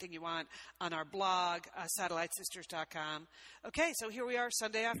post anything you want on our blog, satellitesisters.com. Okay, so here we are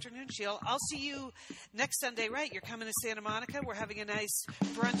Sunday afternoon, Sheila. I'll see you next Sunday, right? You're coming to Santa Monica. We're having a nice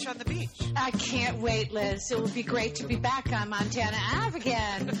brunch on the beach. I can't wait, Liz. It would be great to be back on Montana Ave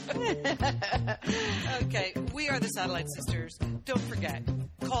again. Okay, we are the Satellite Sisters. Don't forget,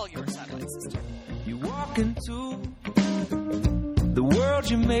 call your Satellite Sister. You walk into the world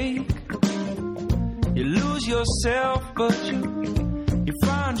you make. You lose yourself, but you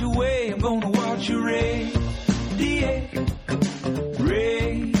find your way. I'm gonna watch you radiate,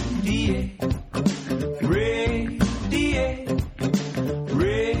 radiate, radiate,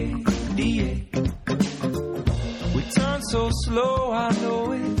 radiate. We turn so slow, I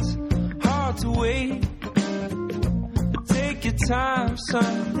know it's hard to wait. But take your time,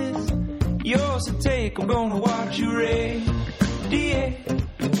 son, this yours to take. I'm gonna watch you radiate,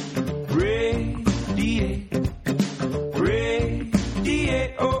 radiate.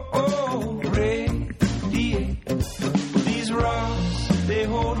 Radiate, oh, radiate. These rocks, they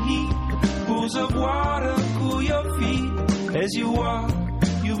hold heat. Pools of water cool your feet. As you walk,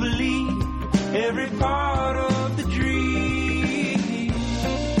 you believe every part of